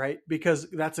walks, right? Because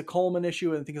that's a Coleman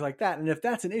issue and things like that. And if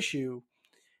that's an issue,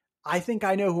 I think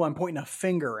I know who I'm pointing a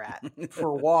finger at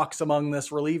for walks among this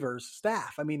relievers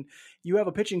staff. I mean, you have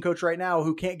a pitching coach right now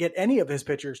who can't get any of his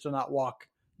pitchers to not walk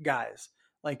guys.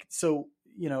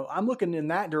 I'm looking in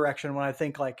that direction when I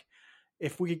think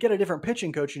if we could get a different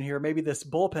pitching coach in here, maybe this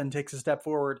bullpen takes a step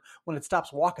forward when it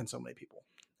stops walking so many people.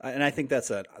 And I think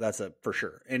that's a for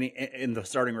sure. And in the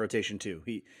starting rotation too,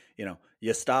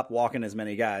 you stop walking as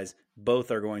many guys,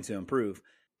 both are going to improve.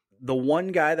 The one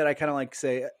guy that I kind of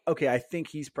say, okay, I think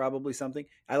he's probably something.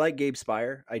 I like Gabe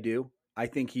Spire. I do. I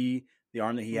think the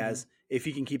arm that he has, if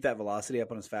he can keep that velocity up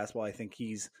on his fastball, I think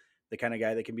he's the kind of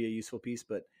guy that can be a useful piece.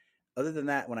 But other than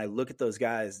that, when I look at those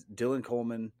guys, Dylan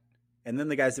Coleman, and then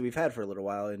the guys that we've had for a little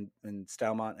while, and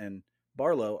Stalmont and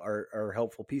Barlow are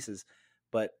helpful pieces.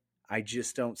 But I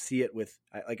just don't see it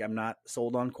I'm not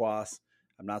sold on Quas.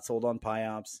 I'm not sold on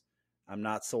Pyomps. I'm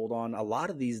not sold on a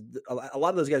lot of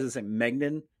those guys that say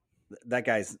Megnan. That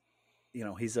guy's,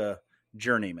 he's a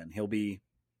journeyman. He'll be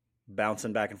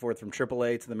bouncing back and forth from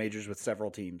AAA to the majors with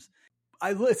several teams.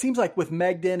 It seems like with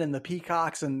Megden and the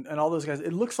Peacocks and all those guys,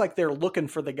 it looks like they're looking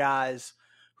for the guys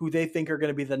who they think are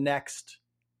going to be the next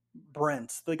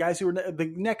Brents, the guys who are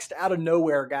the next out of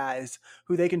nowhere guys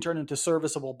who they can turn into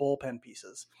serviceable bullpen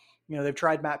pieces. They've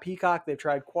tried Matt Peacock, they've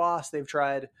tried Quas, they've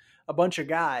tried a bunch of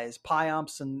guys,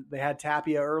 Pyomps, and they had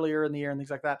Tapia earlier in the year and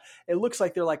things like that. It looks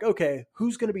like they're like, okay,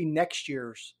 who's going to be next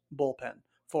year's bullpen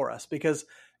for us? Because,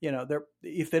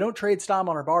 if they don't trade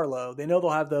Stamon or Barlow, they know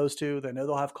they'll have those two. They know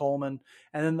they'll have Coleman.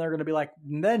 And then they're going to be like,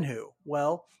 then who?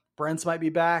 Well, Brents might be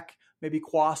back. Maybe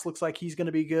Quas looks like he's going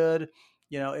to be good.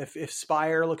 If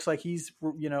Spire looks like he's,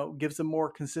 gives them more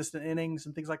consistent innings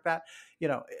and things like that.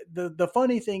 The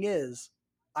funny thing is,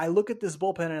 I look at this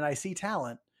bullpen and I see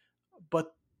talent,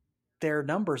 but their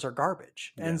numbers are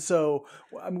garbage. Yeah. And so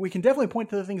we can definitely point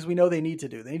to the things we know they need to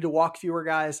do. They need to walk fewer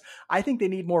guys. I think they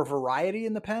need more variety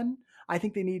in the pen. I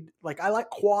think they need, I like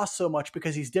Quas so much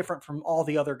because he's different from all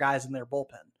the other guys in their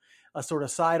bullpen. A sort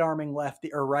of side-arming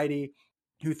lefty or righty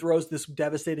who throws this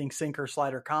devastating sinker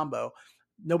slider combo.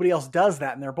 Nobody else does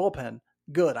that in their bullpen.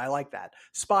 Good. I like that.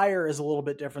 Spire is a little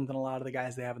bit different than a lot of the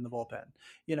guys they have in the bullpen.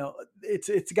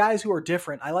 It's guys who are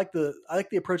different. I like the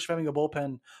approach of having a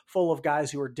bullpen full of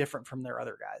guys who are different from their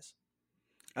other guys.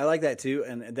 I like that too.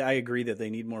 And I agree that they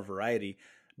need more variety.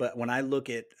 But when I look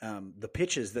at the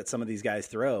pitches that some of these guys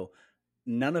throw,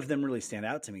 none of them really stand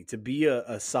out to me. To be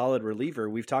a solid reliever,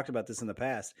 we've talked about this in the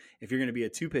past. If you're going to be a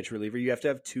 2-pitch reliever, you have to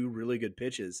have 2 really good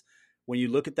pitches. When you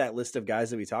look at that list of guys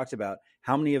that we talked about,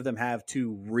 how many of them have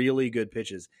 2 really good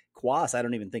pitches? Quas, I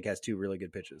don't even think has 2 really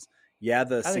good pitches. Yeah,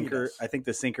 the sinker. I think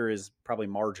the sinker is probably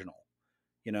marginal.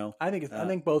 I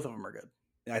think both of them are good.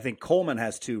 I think Coleman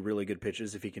has 2 really good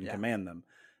pitches if he can command them.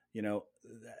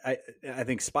 I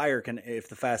think Spire can, if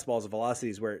the fastball's velocity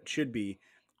is where it should be,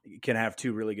 can have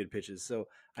 2 really good pitches. So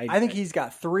I think he's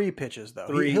got 3 pitches though.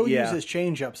 He'll use his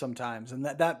changeup sometimes, and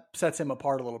that sets him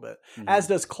apart a little bit. Mm-hmm. As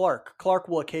does Clark. Clark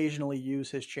will occasionally use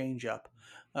his changeup,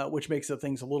 which makes the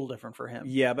things a little different for him.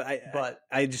 Yeah, but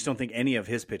I just don't think any of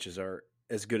his pitches are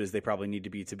as good as they probably need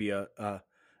to be a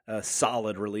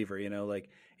solid reliever.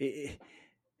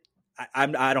 I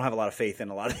don't have a lot of faith in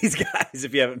a lot of these guys.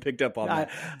 If you haven't picked up on that,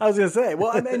 I was going to say,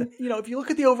 well, I mean, if you look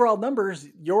at the overall numbers,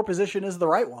 your position is the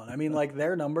right one. I mean, like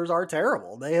their numbers are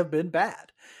terrible. They have been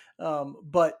bad.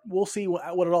 But we'll see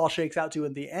what it all shakes out to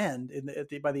in the end,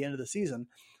 by the end of the season.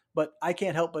 But I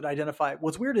can't help but identify.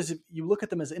 What's weird is if you look at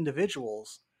them as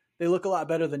individuals, they look a lot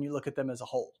better than you look at them as a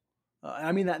whole. And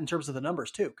I mean that in terms of the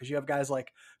numbers too, because you have guys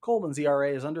like Coleman's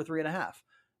ERA is under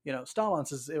 3.5.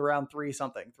 Stalman's is around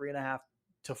 3.5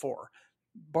 to 4.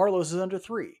 Barlow's is under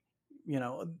 3.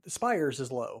 Spires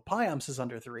is low. Payamps is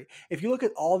under 3. If you look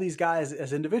at all these guys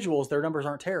as individuals, their numbers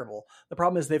aren't terrible. The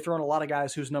problem is they've thrown a lot of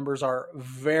guys whose numbers are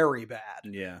very bad.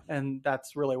 Yeah. And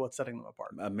that's really what's setting them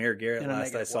apart. Amir Garrett,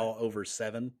 last I saw, over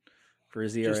 7 for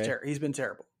his ERA. He's been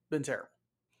terrible.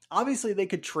 Obviously, they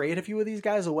could trade a few of these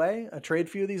guys away, trade a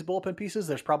few of these bullpen pieces.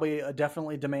 There's probably a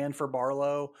definitely demand for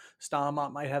Barlow.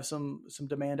 Stalmont might have some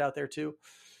demand out there too.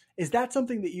 Is that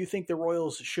something that you think the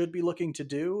Royals should be looking to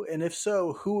do? And if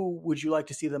so, who would you like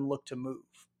to see them look to move?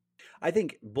 I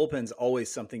think bullpen's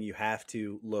always something you have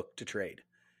to look to trade.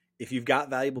 If you've got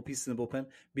valuable pieces in the bullpen,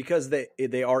 because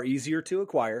they are easier to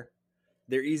acquire,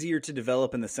 they're easier to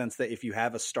develop in the sense that if you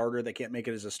have a starter that can't make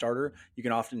it as a starter, you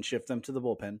can often shift them to the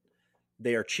bullpen.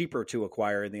 They are cheaper to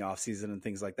acquire in the offseason and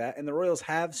things like that. And the Royals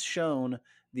have shown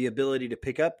the ability to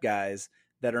pick up guys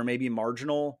that are maybe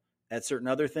marginal at certain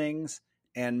other things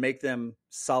and make them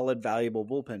solid, valuable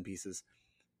bullpen pieces.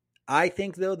 I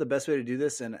think, though, the best way to do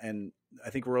this, and I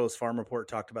think Royals Farm Report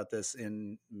talked about this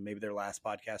in maybe their last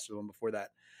podcast or the one before that,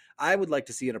 I would like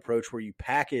to see an approach where you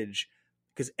package,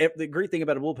 because the great thing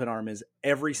about a bullpen arm is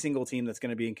every single team that's going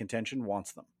to be in contention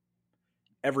wants them.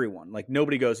 Everyone. Like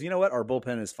nobody goes, you know what, our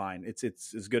bullpen is fine. It's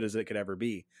as good as it could ever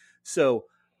be. So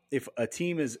if a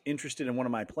team is interested in one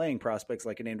of my playing prospects,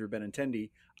 like an Andrew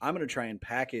Benintendi, I'm going to try and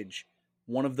package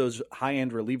one of those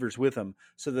high-end relievers with them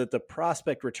so that the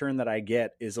prospect return that I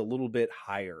get is a little bit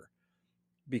higher,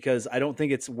 because I don't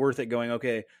think it's worth it going,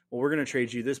 okay, well, we're going to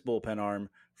trade you this bullpen arm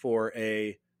for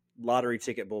a lottery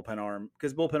ticket bullpen arm,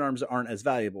 because bullpen arms aren't as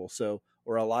valuable. So,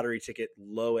 or a lottery ticket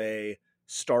low A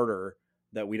starter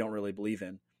that we don't really believe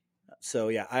in. So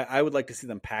yeah, I would like to see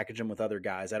them package them with other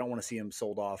guys. I don't want to see them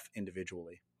sold off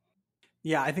individually.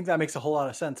 Yeah, I think that makes a whole lot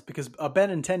of sense, because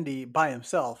Benintendi by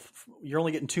himself, you're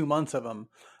only getting 2 months of him.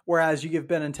 Whereas you give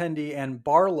Benintendi and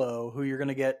Barlow, who you're going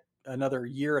to get another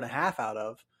 1.5 years out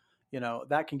of,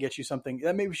 that can get you something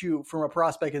that moves you from a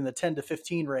prospect in the 10 to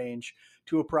 15 range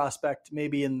to a prospect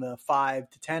maybe in the 5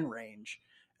 to 10 range.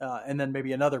 And then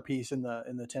maybe another piece in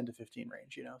the 10 to 15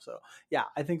 range, So yeah,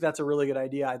 I think that's a really good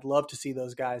idea. I'd love to see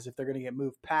those guys, if they're going to get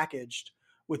moved, packaged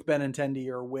with Benintendi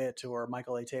or Witt or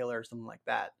Michael A. Taylor or something like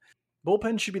that.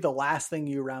 Bullpen should be the last thing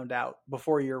you round out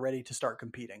before you're ready to start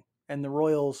competing. And the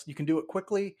Royals, you can do it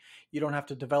quickly. You don't have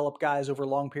to develop guys over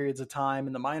long periods of time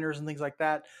in the minors and things like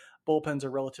that. Bullpens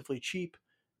are relatively cheap.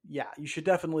 Yeah, you should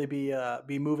definitely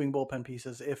be moving bullpen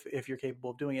pieces if you're capable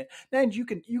of doing it. And you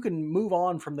can move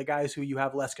on from the guys who you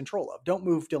have less control of. Don't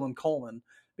move Dylan Coleman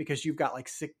because you've got like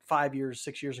 6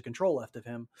 years of control left of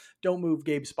him. Don't move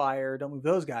Gabe Spire. Don't move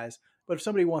those guys. But if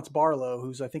somebody wants Barlow,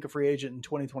 who's I think a free agent in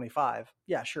 2025,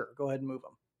 yeah, sure, go ahead and move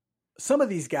him. Some of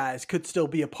these guys could still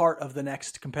be a part of the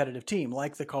next competitive team,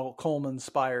 like the Coleman,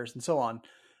 Spires, and so on.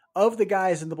 Of the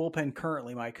guys in the bullpen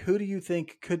currently, Mike, who do you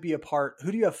think could be a part?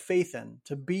 Who do you have faith in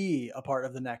to be a part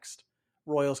of the next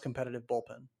Royals competitive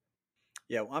bullpen?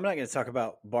 Yeah, well, I'm not going to talk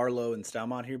about Barlow and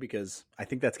Stalmont here because I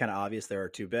think that's kind of obvious. They're our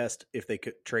two best. If they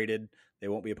could traded, they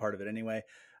won't be a part of it anyway.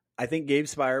 I think Gabe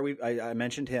Spire, I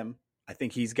mentioned him. I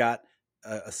think he's got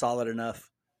a solid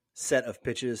enough set of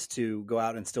pitches to go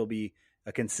out and still be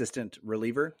a consistent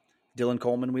reliever. Dylan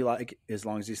Coleman we like, as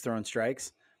long as he's throwing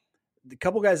strikes. The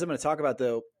couple guys I'm going to talk about,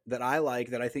 though, that I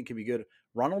like, that I think can be good,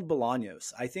 Ronald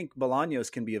Bolaños. I think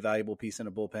Bolaños can be a valuable piece in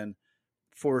a bullpen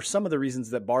for some of the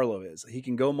reasons that Barlow is. He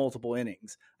can go multiple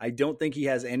innings. I don't think he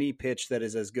has any pitch that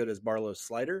is as good as Barlow's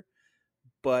slider,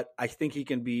 but I think he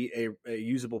can be a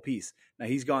usable piece. Now,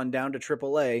 he's gone down to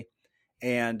AAA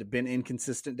and been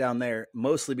inconsistent down there,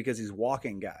 mostly because he's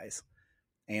walking guys.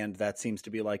 And that seems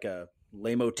to be like a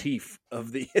leitmotif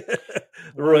of the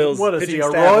Royals. What is he, a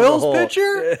Royals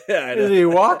pitcher? Yeah, is he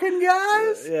walking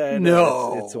guys? Yeah,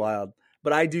 no. It's wild.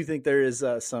 But I do think there is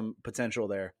some potential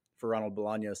there for Ronald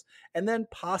Bolaños. And then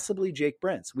possibly Jake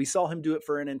Brentz. We saw him do it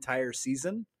for an entire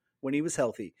season when he was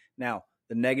healthy. Now,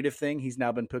 the negative thing, he's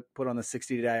now been put on the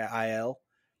 60-day IL.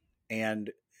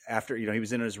 And after, he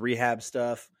was in his rehab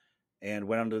stuff and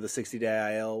went under the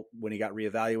 60-day IL when he got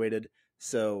reevaluated.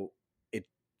 So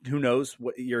who knows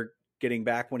what you're getting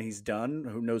back when he's done?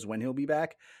 Who knows when he'll be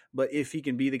back? But if he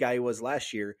can be the guy he was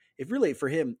last year, if really for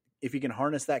him, if he can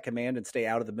harness that command and stay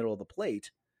out of the middle of the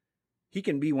plate, he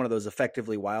can be one of those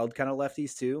effectively wild kind of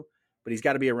lefties too. But he's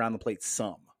got to be around the plate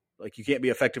some. Like you can't be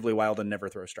effectively wild and never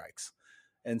throw strikes.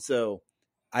 And so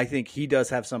I think he does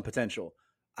have some potential.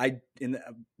 I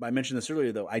mentioned this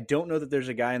earlier though. I don't know that there's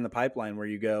a guy in the pipeline where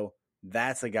you go,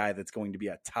 that's a guy that's going to be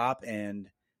a top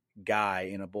end guy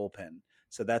in a bullpen.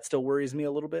 So that still worries me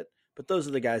a little bit. But those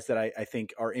are the guys that I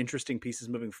think are interesting pieces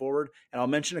moving forward. And I'll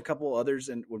mention a couple others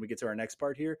when we get to our next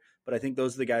part here. But I think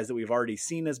those are the guys that we've already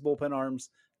seen as bullpen arms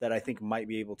that I think might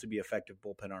be able to be effective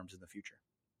bullpen arms in the future.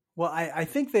 Well, I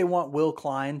think they want Will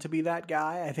Klein to be that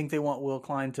guy. I think they want Will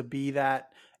Klein to be that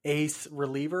ace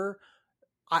reliever.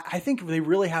 I think they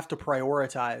really have to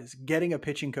prioritize getting a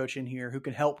pitching coach in here who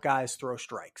can help guys throw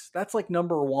strikes. That's like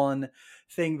number one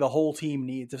thing the whole team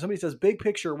needs. If somebody says big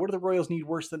picture, what do the Royals need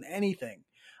worse than anything?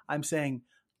 I'm saying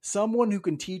someone who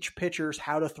can teach pitchers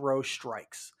how to throw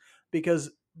strikes, because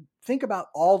think about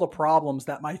all the problems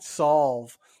that might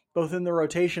solve both in the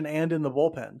rotation and in the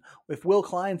bullpen. If Will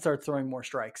Klein starts throwing more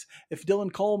strikes, if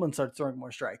Dylan Coleman starts throwing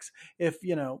more strikes, if,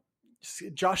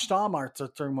 Josh Stallmark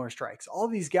starts throwing more strikes, all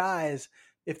these guys,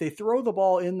 if they throw the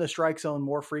ball in the strike zone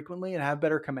more frequently and have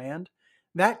better command,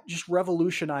 that just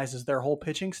revolutionizes their whole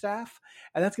pitching staff.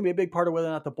 And that's going to be a big part of whether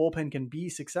or not the bullpen can be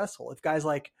successful. If guys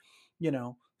like,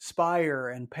 Spire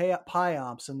and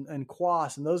Pyomps and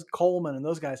Quas and those Coleman and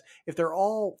those guys, if they're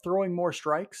all throwing more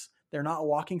strikes, they're not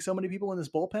walking so many people in this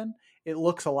bullpen, it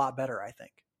looks a lot better, I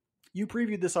think. You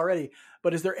previewed this already,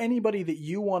 but is there anybody that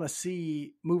you want to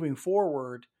see moving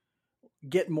forward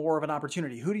get more of an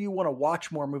opportunity? Who do you want to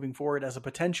watch more moving forward as a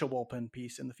potential bullpen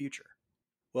piece in the future?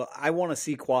 Well, I want to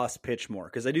see Quas pitch more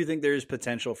because I do think there is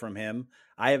potential from him.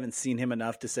 I haven't seen him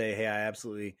enough to say, hey, I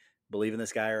absolutely believe in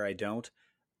this guy or I don't.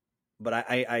 But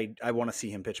I want to see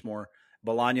him pitch more.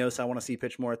 Bolaños, I want to see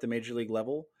pitch more at the major league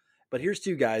level. But here's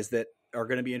two guys that are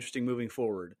going to be interesting moving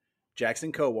forward.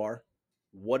 Jackson Kowar,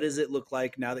 what does it look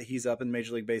like now that he's up in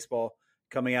Major League Baseball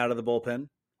coming out of the bullpen?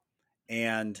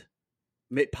 And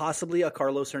possibly a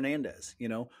Carlos Hernandez.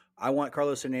 I want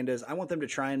Carlos Hernandez. I want them to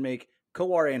try and make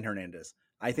Kowar and Hernandez.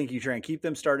 I think you try and keep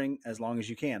them starting as long as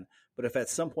you can. But if at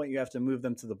some point you have to move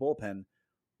them to the bullpen,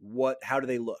 how do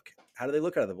they look? How do they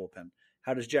look out of the bullpen?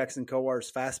 How does Jackson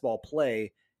Kowar's fastball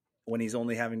play when he's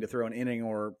only having to throw an inning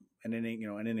or an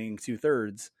inning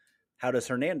 2/3? How does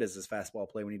Hernandez's fastball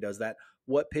play when he does that?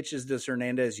 What pitches does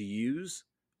Hernandez use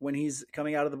when he's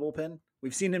coming out of the bullpen?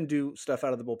 We've seen him do stuff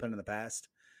out of the bullpen in the past,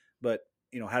 but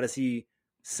how does he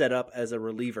set up as a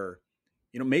reliever?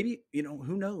 Maybe,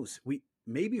 who knows?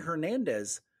 Maybe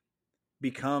Hernandez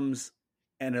becomes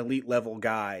an elite level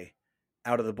guy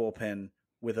out of the bullpen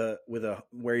with a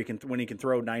where when he can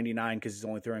throw 99 because he's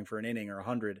only throwing for an inning or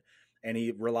 100, and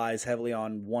he relies heavily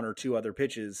on one or two other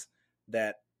pitches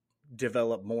that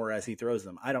develop more as he throws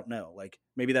them. I don't know. Like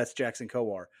maybe that's Jackson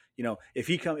Kowar.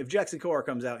 If Jackson Kowar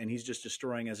comes out and he's just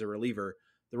destroying as a reliever,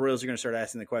 the Royals are going to start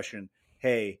asking the question,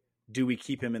 hey, do we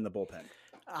keep him in the bullpen?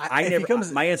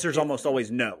 My answer is almost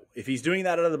always no. If he's doing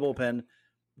that out of the bullpen,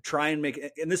 try and make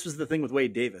 – and this was the thing with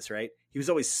Wade Davis, right? He was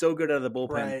always so good out of the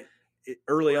bullpen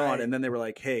early on, and then they were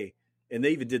like, hey – and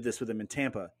they even did this with him in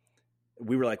Tampa.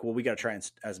 We were like, well, we got to try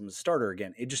as him a starter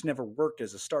again. It just never worked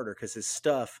as a starter because his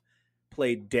stuff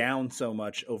played down so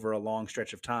much over a long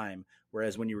stretch of time,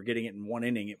 whereas when you were getting it in one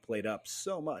inning, it played up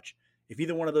so much. If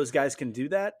either one of those guys can do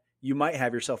that, you might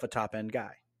have yourself a top-end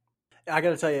guy. I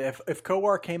got to tell you, if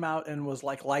Kowar came out and was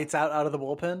like lights out of the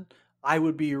bullpen, I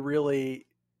would be really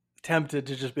tempted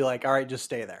to just be like, all right, just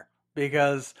stay there,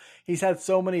 because he's had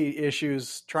so many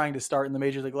issues trying to start in the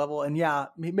major league level. And yeah,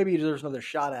 maybe there's another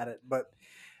shot at it, but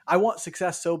I want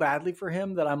success so badly for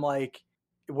him that I'm like,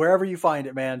 wherever you find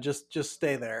it, man, just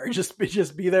stay there. Just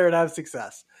be there and have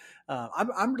success.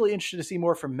 I'm really interested to see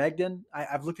more from Megden.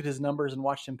 I've looked at his numbers and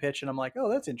watched him pitch, and I'm like, oh,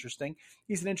 that's interesting.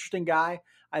 He's an interesting guy.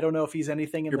 I don't know if he's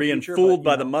anything in the future. You're being fooled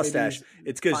by the mustache.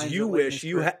 It's because you wish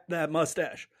you had that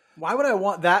mustache. Why would I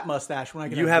want that mustache when I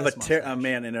can have this mustache?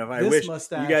 Man, and if I wish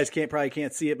mustache, you guys probably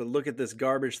can't see it, but look at this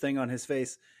garbage thing on his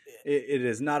face. It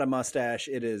is not a mustache.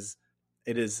 It is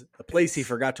a place he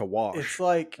forgot to wash. It's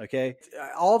like, okay,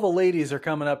 all the ladies are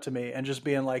coming up to me and just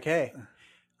being like, hey,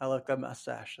 I like that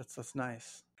mustache. That's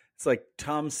nice. It's like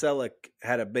Tom Selleck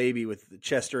had a baby with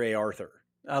Chester A. Arthur.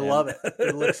 I love it.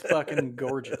 It looks fucking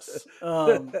gorgeous.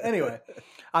 Anyway,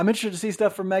 I'm interested to see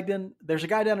stuff from Megden. There's a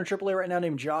guy down in AAA right now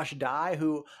named Josh Dye,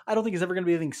 who I don't think is ever going to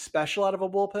be anything special out of a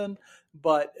bullpen,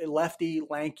 but lefty,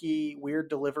 lanky, weird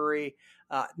delivery,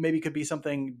 maybe could be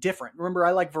something different. Remember,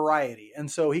 I like variety, and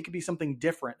so he could be something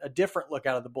different, a different look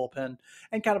out of the bullpen,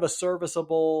 and kind of a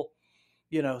serviceable,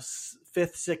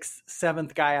 fifth, sixth,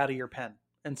 seventh guy out of your pen.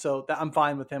 And so I'm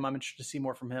fine with him. I'm interested to see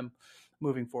more from him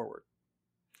moving forward.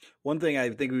 One thing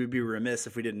I think we would be remiss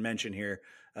if we didn't mention here,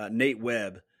 Nate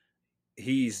Webb,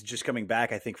 he's just coming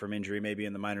back, I think, from injury, maybe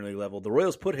in the minor league level. The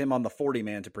Royals put him on the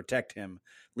 40-man to protect him.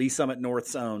 Lee Summit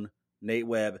North's own Nate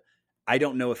Webb. I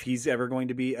don't know if he's ever going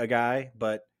to be a guy,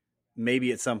 but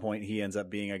maybe at some point he ends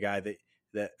up being a guy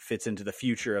that fits into the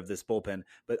future of this bullpen.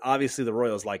 But obviously the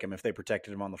Royals like him if they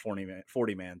protected him on the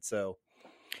 40-man. So,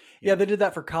 yeah, they did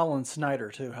that for Colin Snyder,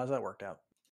 too. How's that worked out?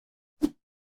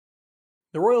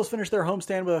 The Royals finished their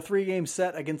homestand with a 3-game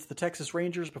set against the Texas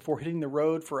Rangers before hitting the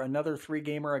road for another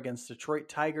 3-gamer against Detroit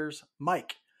Tigers.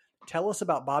 Mike, tell us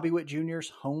about Bobby Witt Jr.'s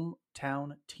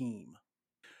hometown team.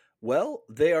 Well,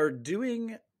 they are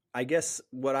doing, I guess,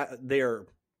 they are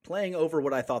playing over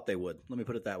what I thought they would. Let me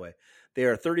put it that way. They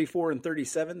are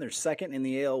 34-37. They're second in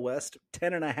the AL West,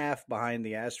 10.5 behind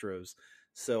the Astros.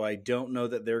 So I don't know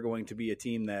that they're going to be a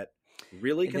team that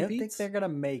really competes. I don't think they're going to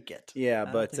make it. Yeah,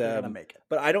 but they're going to make it.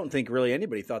 But I don't think really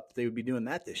anybody thought that they would be doing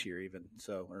that this year, even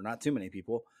so, or not too many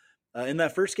people. In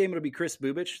that first game, it'll be Chris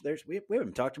Bubich. We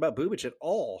haven't talked about Bubich at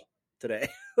all today.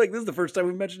 Like, this is the first time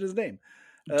we mentioned his name.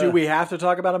 Do we have to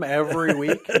talk about him every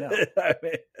week? No.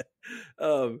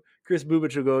 Chris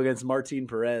Bubich will go against Martin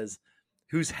Perez,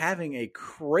 who's having a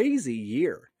crazy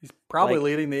year. He's probably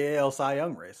leading the AL Cy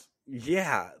Young race.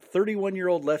 Yeah,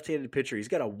 31-year-old left-handed pitcher. He's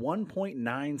got a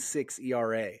 1.96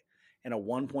 ERA and a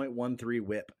 1.13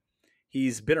 whip.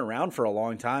 He's been around for a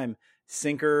long time.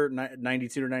 Sinker,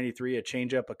 92 to 93, a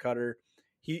changeup, a cutter.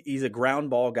 He's a ground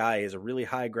ball guy. He has a really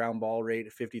high ground ball rate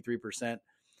at 53%.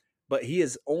 But he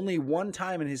has only one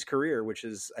time in his career, which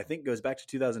is, I think, goes back to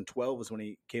 2012 was when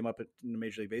he came up in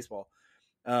Major League Baseball.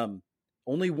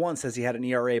 Only once has he had an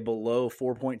ERA below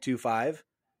 4.25,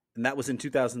 and that was in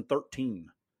 2013.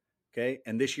 Okay.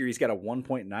 And this year he's got a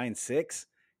 1.96.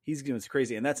 He's doing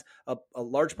crazy. And that's a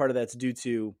large part of that's due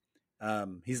to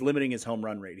he's limiting his home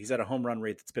run rate. He's at a home run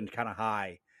rate that's been kind of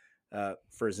high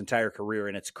for his entire career,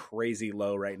 and it's crazy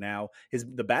low right now.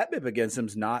 The BABIP against him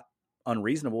is not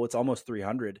unreasonable. It's almost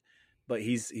 300, but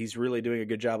he's really doing a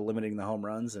good job of limiting the home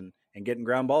runs and getting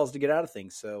ground balls to get out of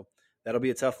things. So that'll be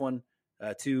a tough one.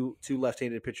 Two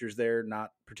left-handed pitchers there,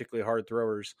 not particularly hard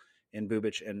throwers in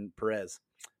Bubich and Perez.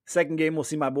 Second game, we'll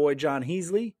see my boy John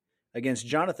Heasley against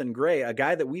Jonathan Gray, a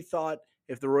guy that we thought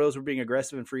if the Royals were being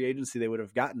aggressive in free agency, they would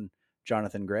have gotten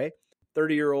Jonathan Gray.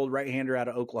 30-year-old right-hander out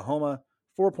of Oklahoma,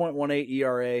 4.18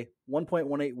 ERA,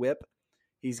 1.18 whip.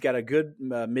 He's got a good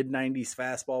mid-90s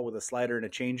fastball with a slider and a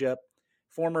changeup.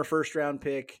 Former first-round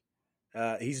pick.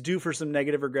 He's due for some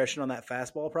negative regression on that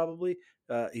fastball probably.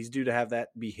 He's due to have that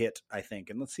be hit, I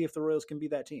think. And let's see if the Royals can be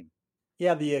that team.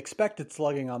 Yeah, the expected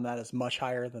slugging on that is much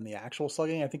higher than the actual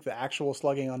slugging. I think the actual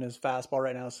slugging on his fastball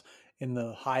right now is in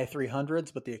the high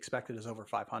 300s, but the expected is over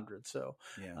 500. So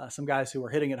some guys who are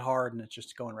hitting it hard and it's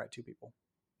just going right to people.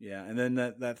 Yeah, and then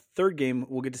that third game,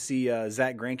 we'll get to see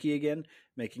Zach Greinke again,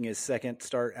 making his second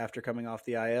start after coming off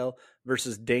the IL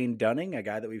versus Dane Dunning, a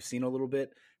guy that we've seen a little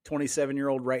bit.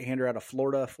 27-year-old right-hander out of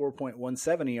Florida,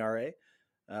 4.17 ERA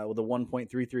with a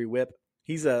 1.33 whip.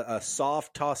 He's a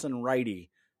soft tossing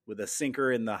righty with a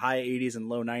sinker in the high 80s and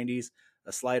low 90s,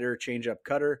 a slider, changeup,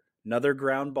 cutter, another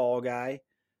ground ball guy.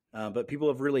 But people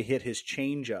have really hit his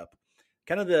changeup.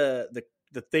 Kind of the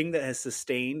thing that has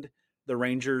sustained the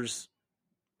Rangers'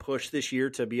 push this year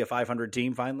to be a 500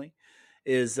 team finally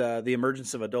is the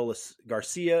emergence of Adolis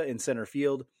Garcia in center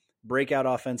field, breakout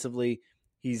offensively.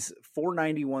 He's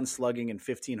 491 slugging and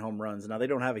 15 home runs. Now, they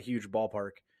don't have a huge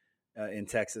ballpark in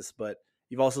Texas, but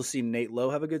you've also seen Nate Lowe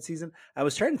have a good season. I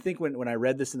was trying to think when I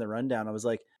read this in the rundown, I was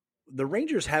like, the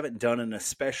Rangers haven't done an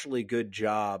especially good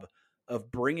job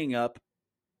of bringing up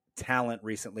talent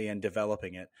recently and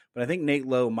developing it. But I think Nate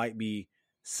Lowe might be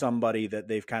somebody that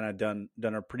they've kind of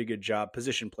done a pretty good job,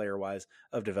 position player wise,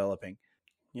 of developing.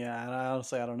 Yeah, and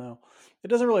honestly, I don't know. It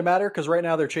doesn't really matter because right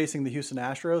now they're chasing the Houston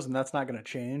Astros, and that's not going to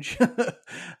change.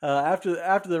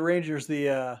 After the Rangers,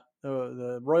 the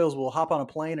Royals will hop on a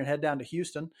plane and head down to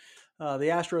Houston. The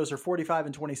Astros are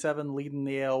 45-27, leading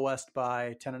the AL West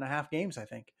by 10.5 games, I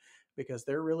think, because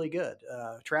they're really good.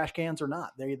 Trash cans or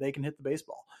not, they can hit the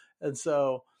baseball. And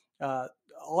so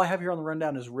All I have here on the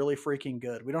rundown is really freaking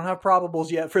good. We don't have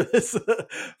probables yet for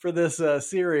this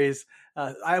series.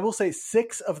 I will say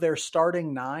 6 of their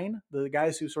starting 9, the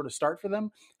guys who sort of start for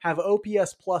them, have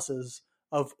OPS pluses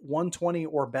of 120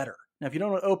 or better. Now, if you don't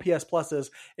know what OPS plus is,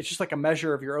 it's just like a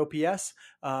measure of your OPS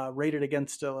rated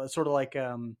against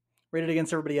rated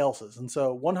against everybody else's. And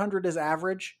so 100 is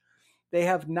average. They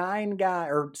have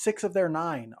 6 of their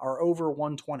 9 are over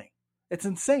 120. It's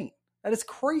insane. That is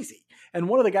crazy. And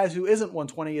one of the guys who isn't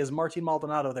 120 is Martin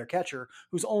Maldonado, their catcher,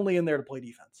 who's only in there to play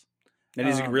defense. And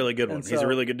he's a really good one. He's a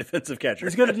really good defensive catcher.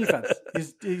 He's good at defense.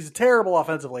 He's terrible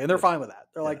offensively, and they're fine with that.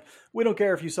 They're like, we don't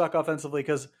care if you suck offensively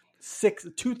because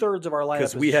 2/3 of our lineup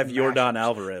because we have Yordan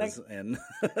Alvarez, and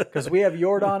because we have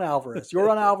Yordan Alvarez.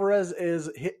 Yordan Alvarez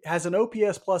has an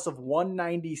OPS plus of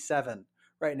 197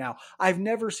 right now. I've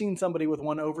never seen somebody with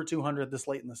one over 200 this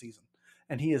late in the season,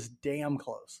 and he is damn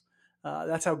close.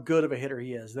 That's how good of a hitter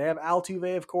he is. They have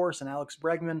Altuve, of course, and Alex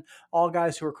Bregman, all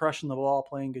guys who are crushing the ball,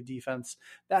 playing good defense.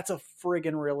 That's a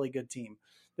friggin' really good team.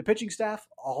 The pitching staff,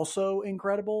 also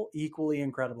incredible, equally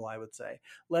incredible, I would say.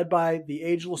 Led by the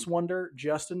ageless wonder,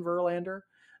 Justin Verlander.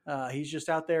 He's just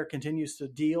out there, continues to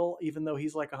deal, even though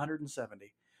he's like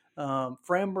 170.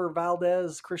 Framber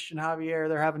Valdez, Christian Javier,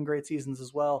 they're having great seasons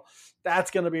as well.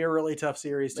 That's going to be a really tough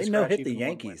series. They no-hit the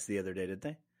Yankees the other day, did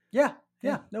they? Yeah.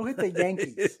 No hit the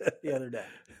Yankees the other day.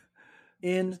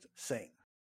 Insane.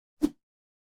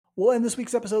 We'll end this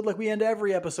week's episode like we end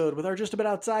every episode with our Just About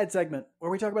Outside segment,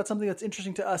 where we talk about something that's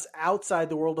interesting to us outside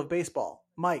the world of baseball.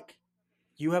 Mike,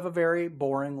 you have a very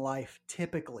boring life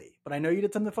typically, but I know you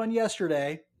did something fun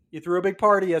yesterday. You threw a big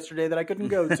party yesterday that I couldn't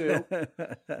go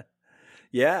to.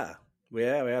 Yeah. We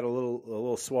had a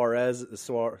little soiree.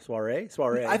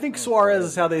 I think Suarez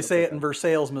is how they say it in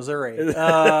Versailles, Missouri.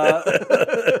 Tell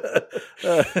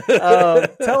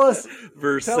us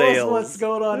what's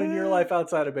going on in your life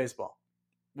outside of baseball.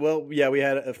 Well, yeah, we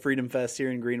had a Freedom Fest here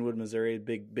in Greenwood, Missouri.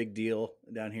 Big deal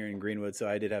down here in Greenwood. So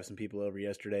I did have some people over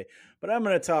yesterday. But I'm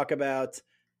going to talk about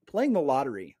playing the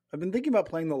lottery. I've been thinking about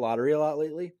playing the lottery a lot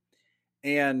lately.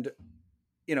 And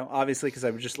obviously because I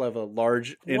would just love a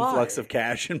large influx of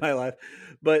cash in my life.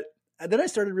 But then I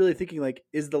started really thinking, like,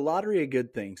 is the lottery a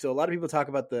good thing? So a lot of people talk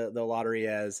about the lottery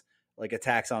as like a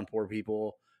tax on poor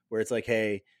people, where it's like,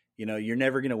 hey, you're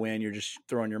never going to win. You're just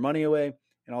throwing your money away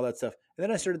and all that stuff. And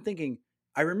then I started thinking,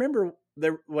 I remember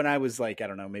when I was like, I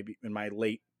don't know, maybe in my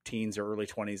late teens or early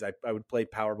 20s, I would play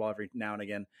Powerball every now and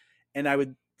again.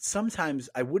 And sometimes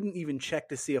I wouldn't even check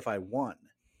to see if I won.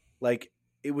 Like,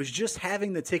 it was just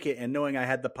having the ticket and knowing I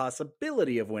had the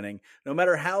possibility of winning, no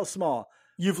matter how small.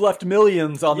 You've left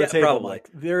millions on the table. Probably. Mike.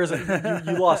 There is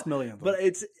you lost millions. But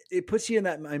it puts you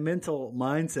in my mental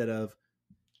mindset of,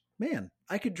 man,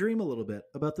 I could dream a little bit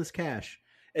about this cash.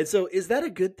 And so is that a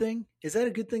good thing? Is that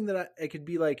a good thing that I could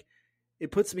be like, it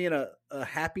puts me in a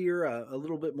happier, a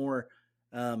little bit more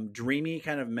dreamy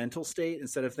kind of mental state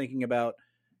instead of thinking about,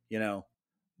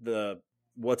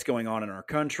 what's going on in our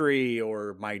country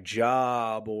or my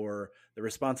job or the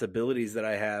responsibilities that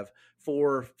I have.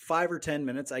 For 5 or 10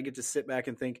 minutes, I get to sit back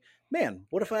and think, man,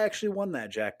 what if I actually won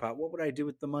that jackpot? What would I do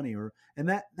with the money? And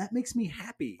that makes me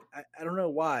happy. I don't know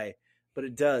why, but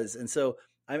it does. And so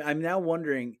I'm now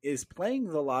wondering, is playing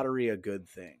the lottery a good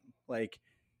thing? Like,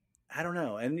 I don't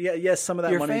know. And yes, some of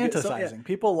that money. You're fantasizing.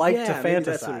 People like to fantasize.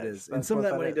 That's what it is. And some of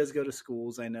that money does go to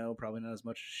schools. I know, probably not as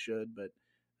much as it should, but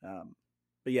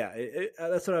yeah,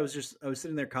 that's what I was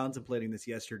sitting there contemplating this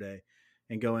yesterday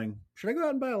and going, should I go out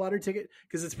and buy a lottery ticket?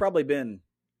 Because it's probably been,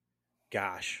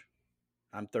 gosh,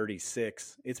 I'm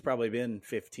 36. It's probably been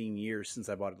 15 years since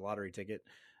I bought a lottery ticket.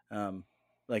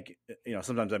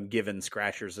 Sometimes I'm given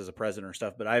scratchers as a present or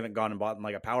stuff, but I haven't gone and bought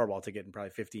like a Powerball ticket in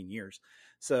probably 15 years.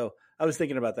 So I was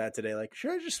thinking about that today. Like,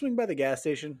 should I just swing by the gas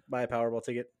station, buy a Powerball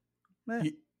ticket?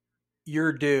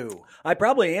 You're due. I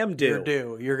probably am due. You're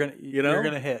due. You're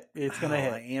gonna hit. It's gonna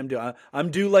hit. I am due. I'm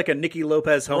due like a Nicky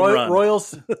Lopez home run.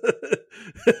 Royals.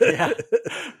 Yeah.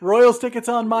 Royals tickets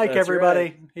on Mike. That's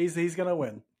everybody. Right. He's gonna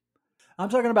win. I'm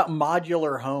talking about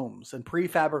modular homes and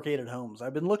prefabricated homes.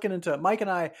 I've been looking into. Mike and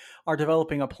I are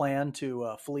developing a plan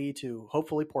to flee to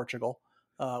hopefully Portugal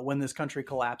when this country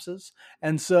collapses.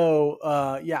 And so,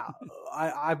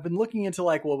 I've been looking into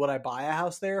like, well, would I buy a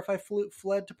house there if I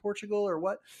fled to Portugal or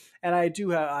what? And I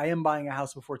am buying a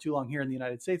house before too long here in the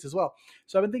United States as well.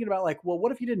 So I've been thinking about like, well,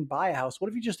 what if you didn't buy a house? What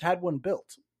if you just had one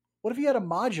built? What if you had a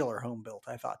modular home built?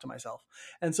 I thought to myself.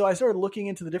 And so I started looking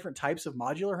into the different types of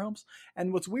modular homes.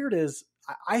 And what's weird is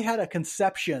I had a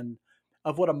conception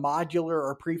of what a modular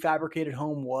or prefabricated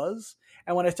home was.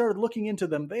 And when I started looking into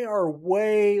them, they are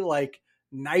way like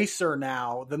nicer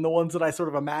now than the ones that I sort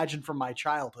of imagined from my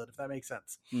childhood, if that makes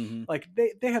sense. Mm-hmm. Like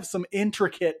they have some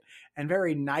intricate and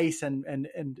very nice and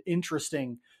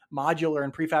interesting modular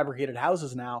and prefabricated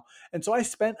houses now. And so I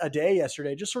spent a day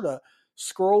yesterday just sort of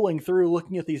scrolling through,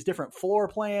 looking at these different floor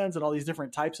plans and all these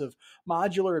different types of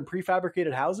modular and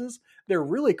prefabricated houses. They're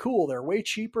really cool. They're way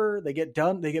cheaper. They get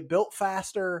built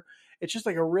faster. It's just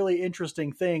like a really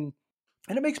interesting thing.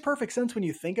 And it makes perfect sense when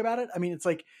you think about it. I mean, it's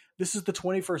like, this is the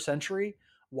 21st century.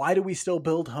 Why do we still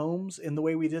build homes in the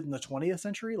way we did in the 20th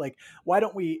century? Like, why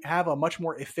don't we have a much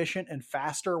more efficient and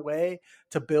faster way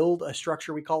to build a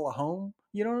structure we call a home?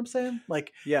 You know what I'm saying?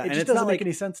 Like, yeah, it just doesn't make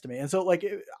any sense to me. And so like,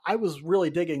 I was really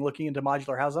looking into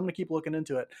modular houses. I'm going to keep looking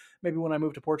into it. Maybe when I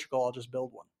move to Portugal, I'll just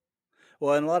build one.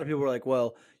 Well, and a lot of people are like,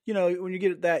 well, you know, when you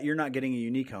get that, you're not getting a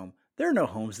unique home. There are no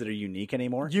homes that are unique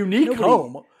anymore.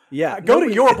 Home? Yeah. Go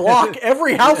to your block.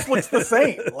 Every house looks the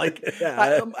same. Like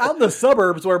out in the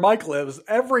suburbs where Mike lives,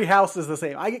 every house is the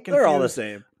same. I get confused. They're all the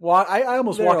same. Well, I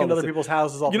almost walk into other people's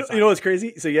houses all the time. You know what's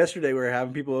crazy? So yesterday we were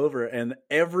having people over and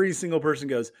every single person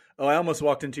goes, oh, I almost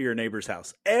walked into your neighbor's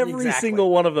house. Every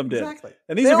single one of them did. Exactly.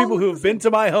 And these are people who have been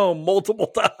to my home multiple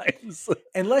times.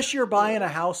 Unless you're buying a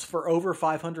house for over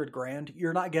 $500,000,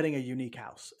 you're not getting a unique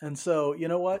house. And so, you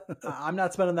know what? I'm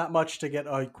not spending that much to get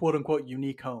a quote unquote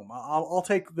unique home. I'll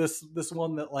take this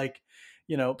one that, like,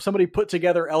 you know, somebody put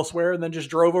together elsewhere and then just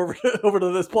drove over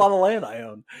to this plot of land I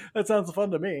own. That sounds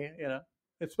fun to me, you know,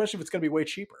 especially if it's going to be way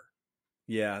cheaper.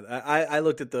 Yeah. I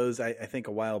looked at those, I think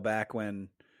a while back when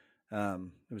it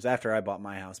was after I bought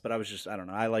my house, but I was just, I don't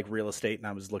know. I like real estate and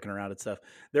I was looking around at stuff.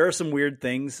 There are some weird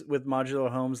things with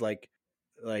modular homes, like,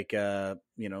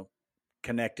 you know,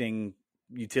 connecting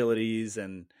utilities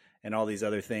and all these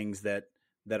other things that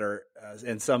are,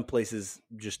 and some places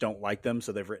just don't like them.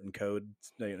 So they've written codes,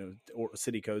 you know, or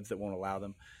city codes that won't allow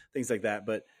them, things like that.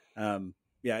 But,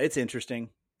 yeah, it's interesting.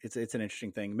 It's an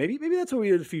interesting thing. Maybe that's what we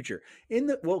do in the future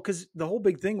cause the whole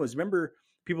big thing was, remember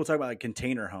people talk about like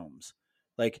container homes.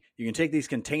 Like you can take these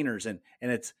containers and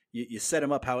it's, you set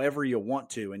them up however you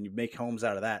want to, and you make homes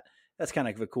out of that. That's kind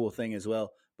of a cool thing as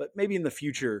well. But maybe in the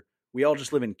future, we all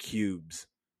just live in cubes.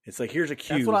 It's like, here's a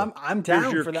cube. That's what I'm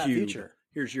down for that future.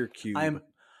 Here's your cube.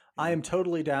 I am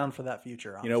totally down for that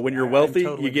future. Honestly. You know, when you're wealthy,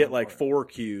 totally you get like 4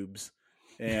 cubes,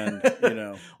 and you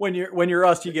know, when you're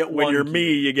us, you get one. When you're cube.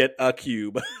 Me, you get a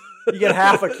cube. You get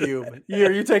half a cube.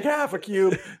 You take half a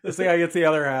cube. This thing I get the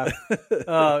other half.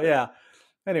 Yeah.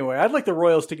 Anyway, I'd like the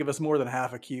Royals to give us more than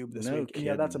half a cube this week. Kidding.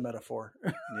 Yeah, that's a metaphor.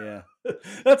 Yeah.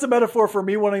 That's a metaphor for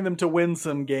me wanting them to win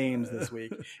some games this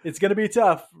week. It's going to be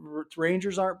tough.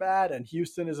 Rangers aren't bad, and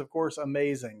Houston is, of course,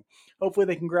 amazing. Hopefully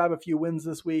they can grab a few wins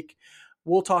this week.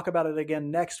 We'll talk about it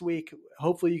again next week.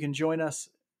 Hopefully you can join us.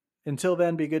 Until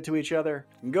then, be good to each other.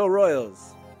 And go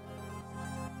Royals.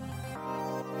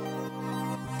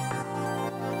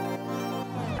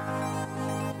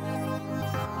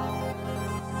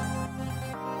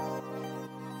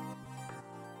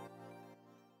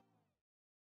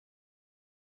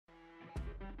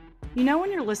 You know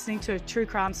when you're listening to a true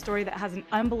crime story that has an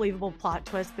unbelievable plot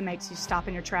twist that makes you stop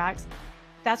in your tracks?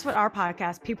 That's what our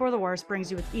podcast, People Are the Worst, brings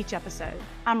you with each episode.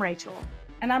 I'm Rachel.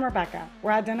 And I'm Rebecca.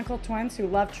 We're identical twins who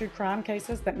love true crime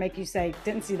cases that make you say,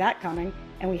 didn't see that coming,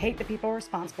 and we hate the people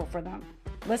responsible for them.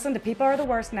 Listen to People Are the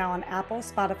Worst now on Apple,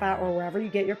 Spotify, or wherever you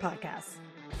get your podcasts.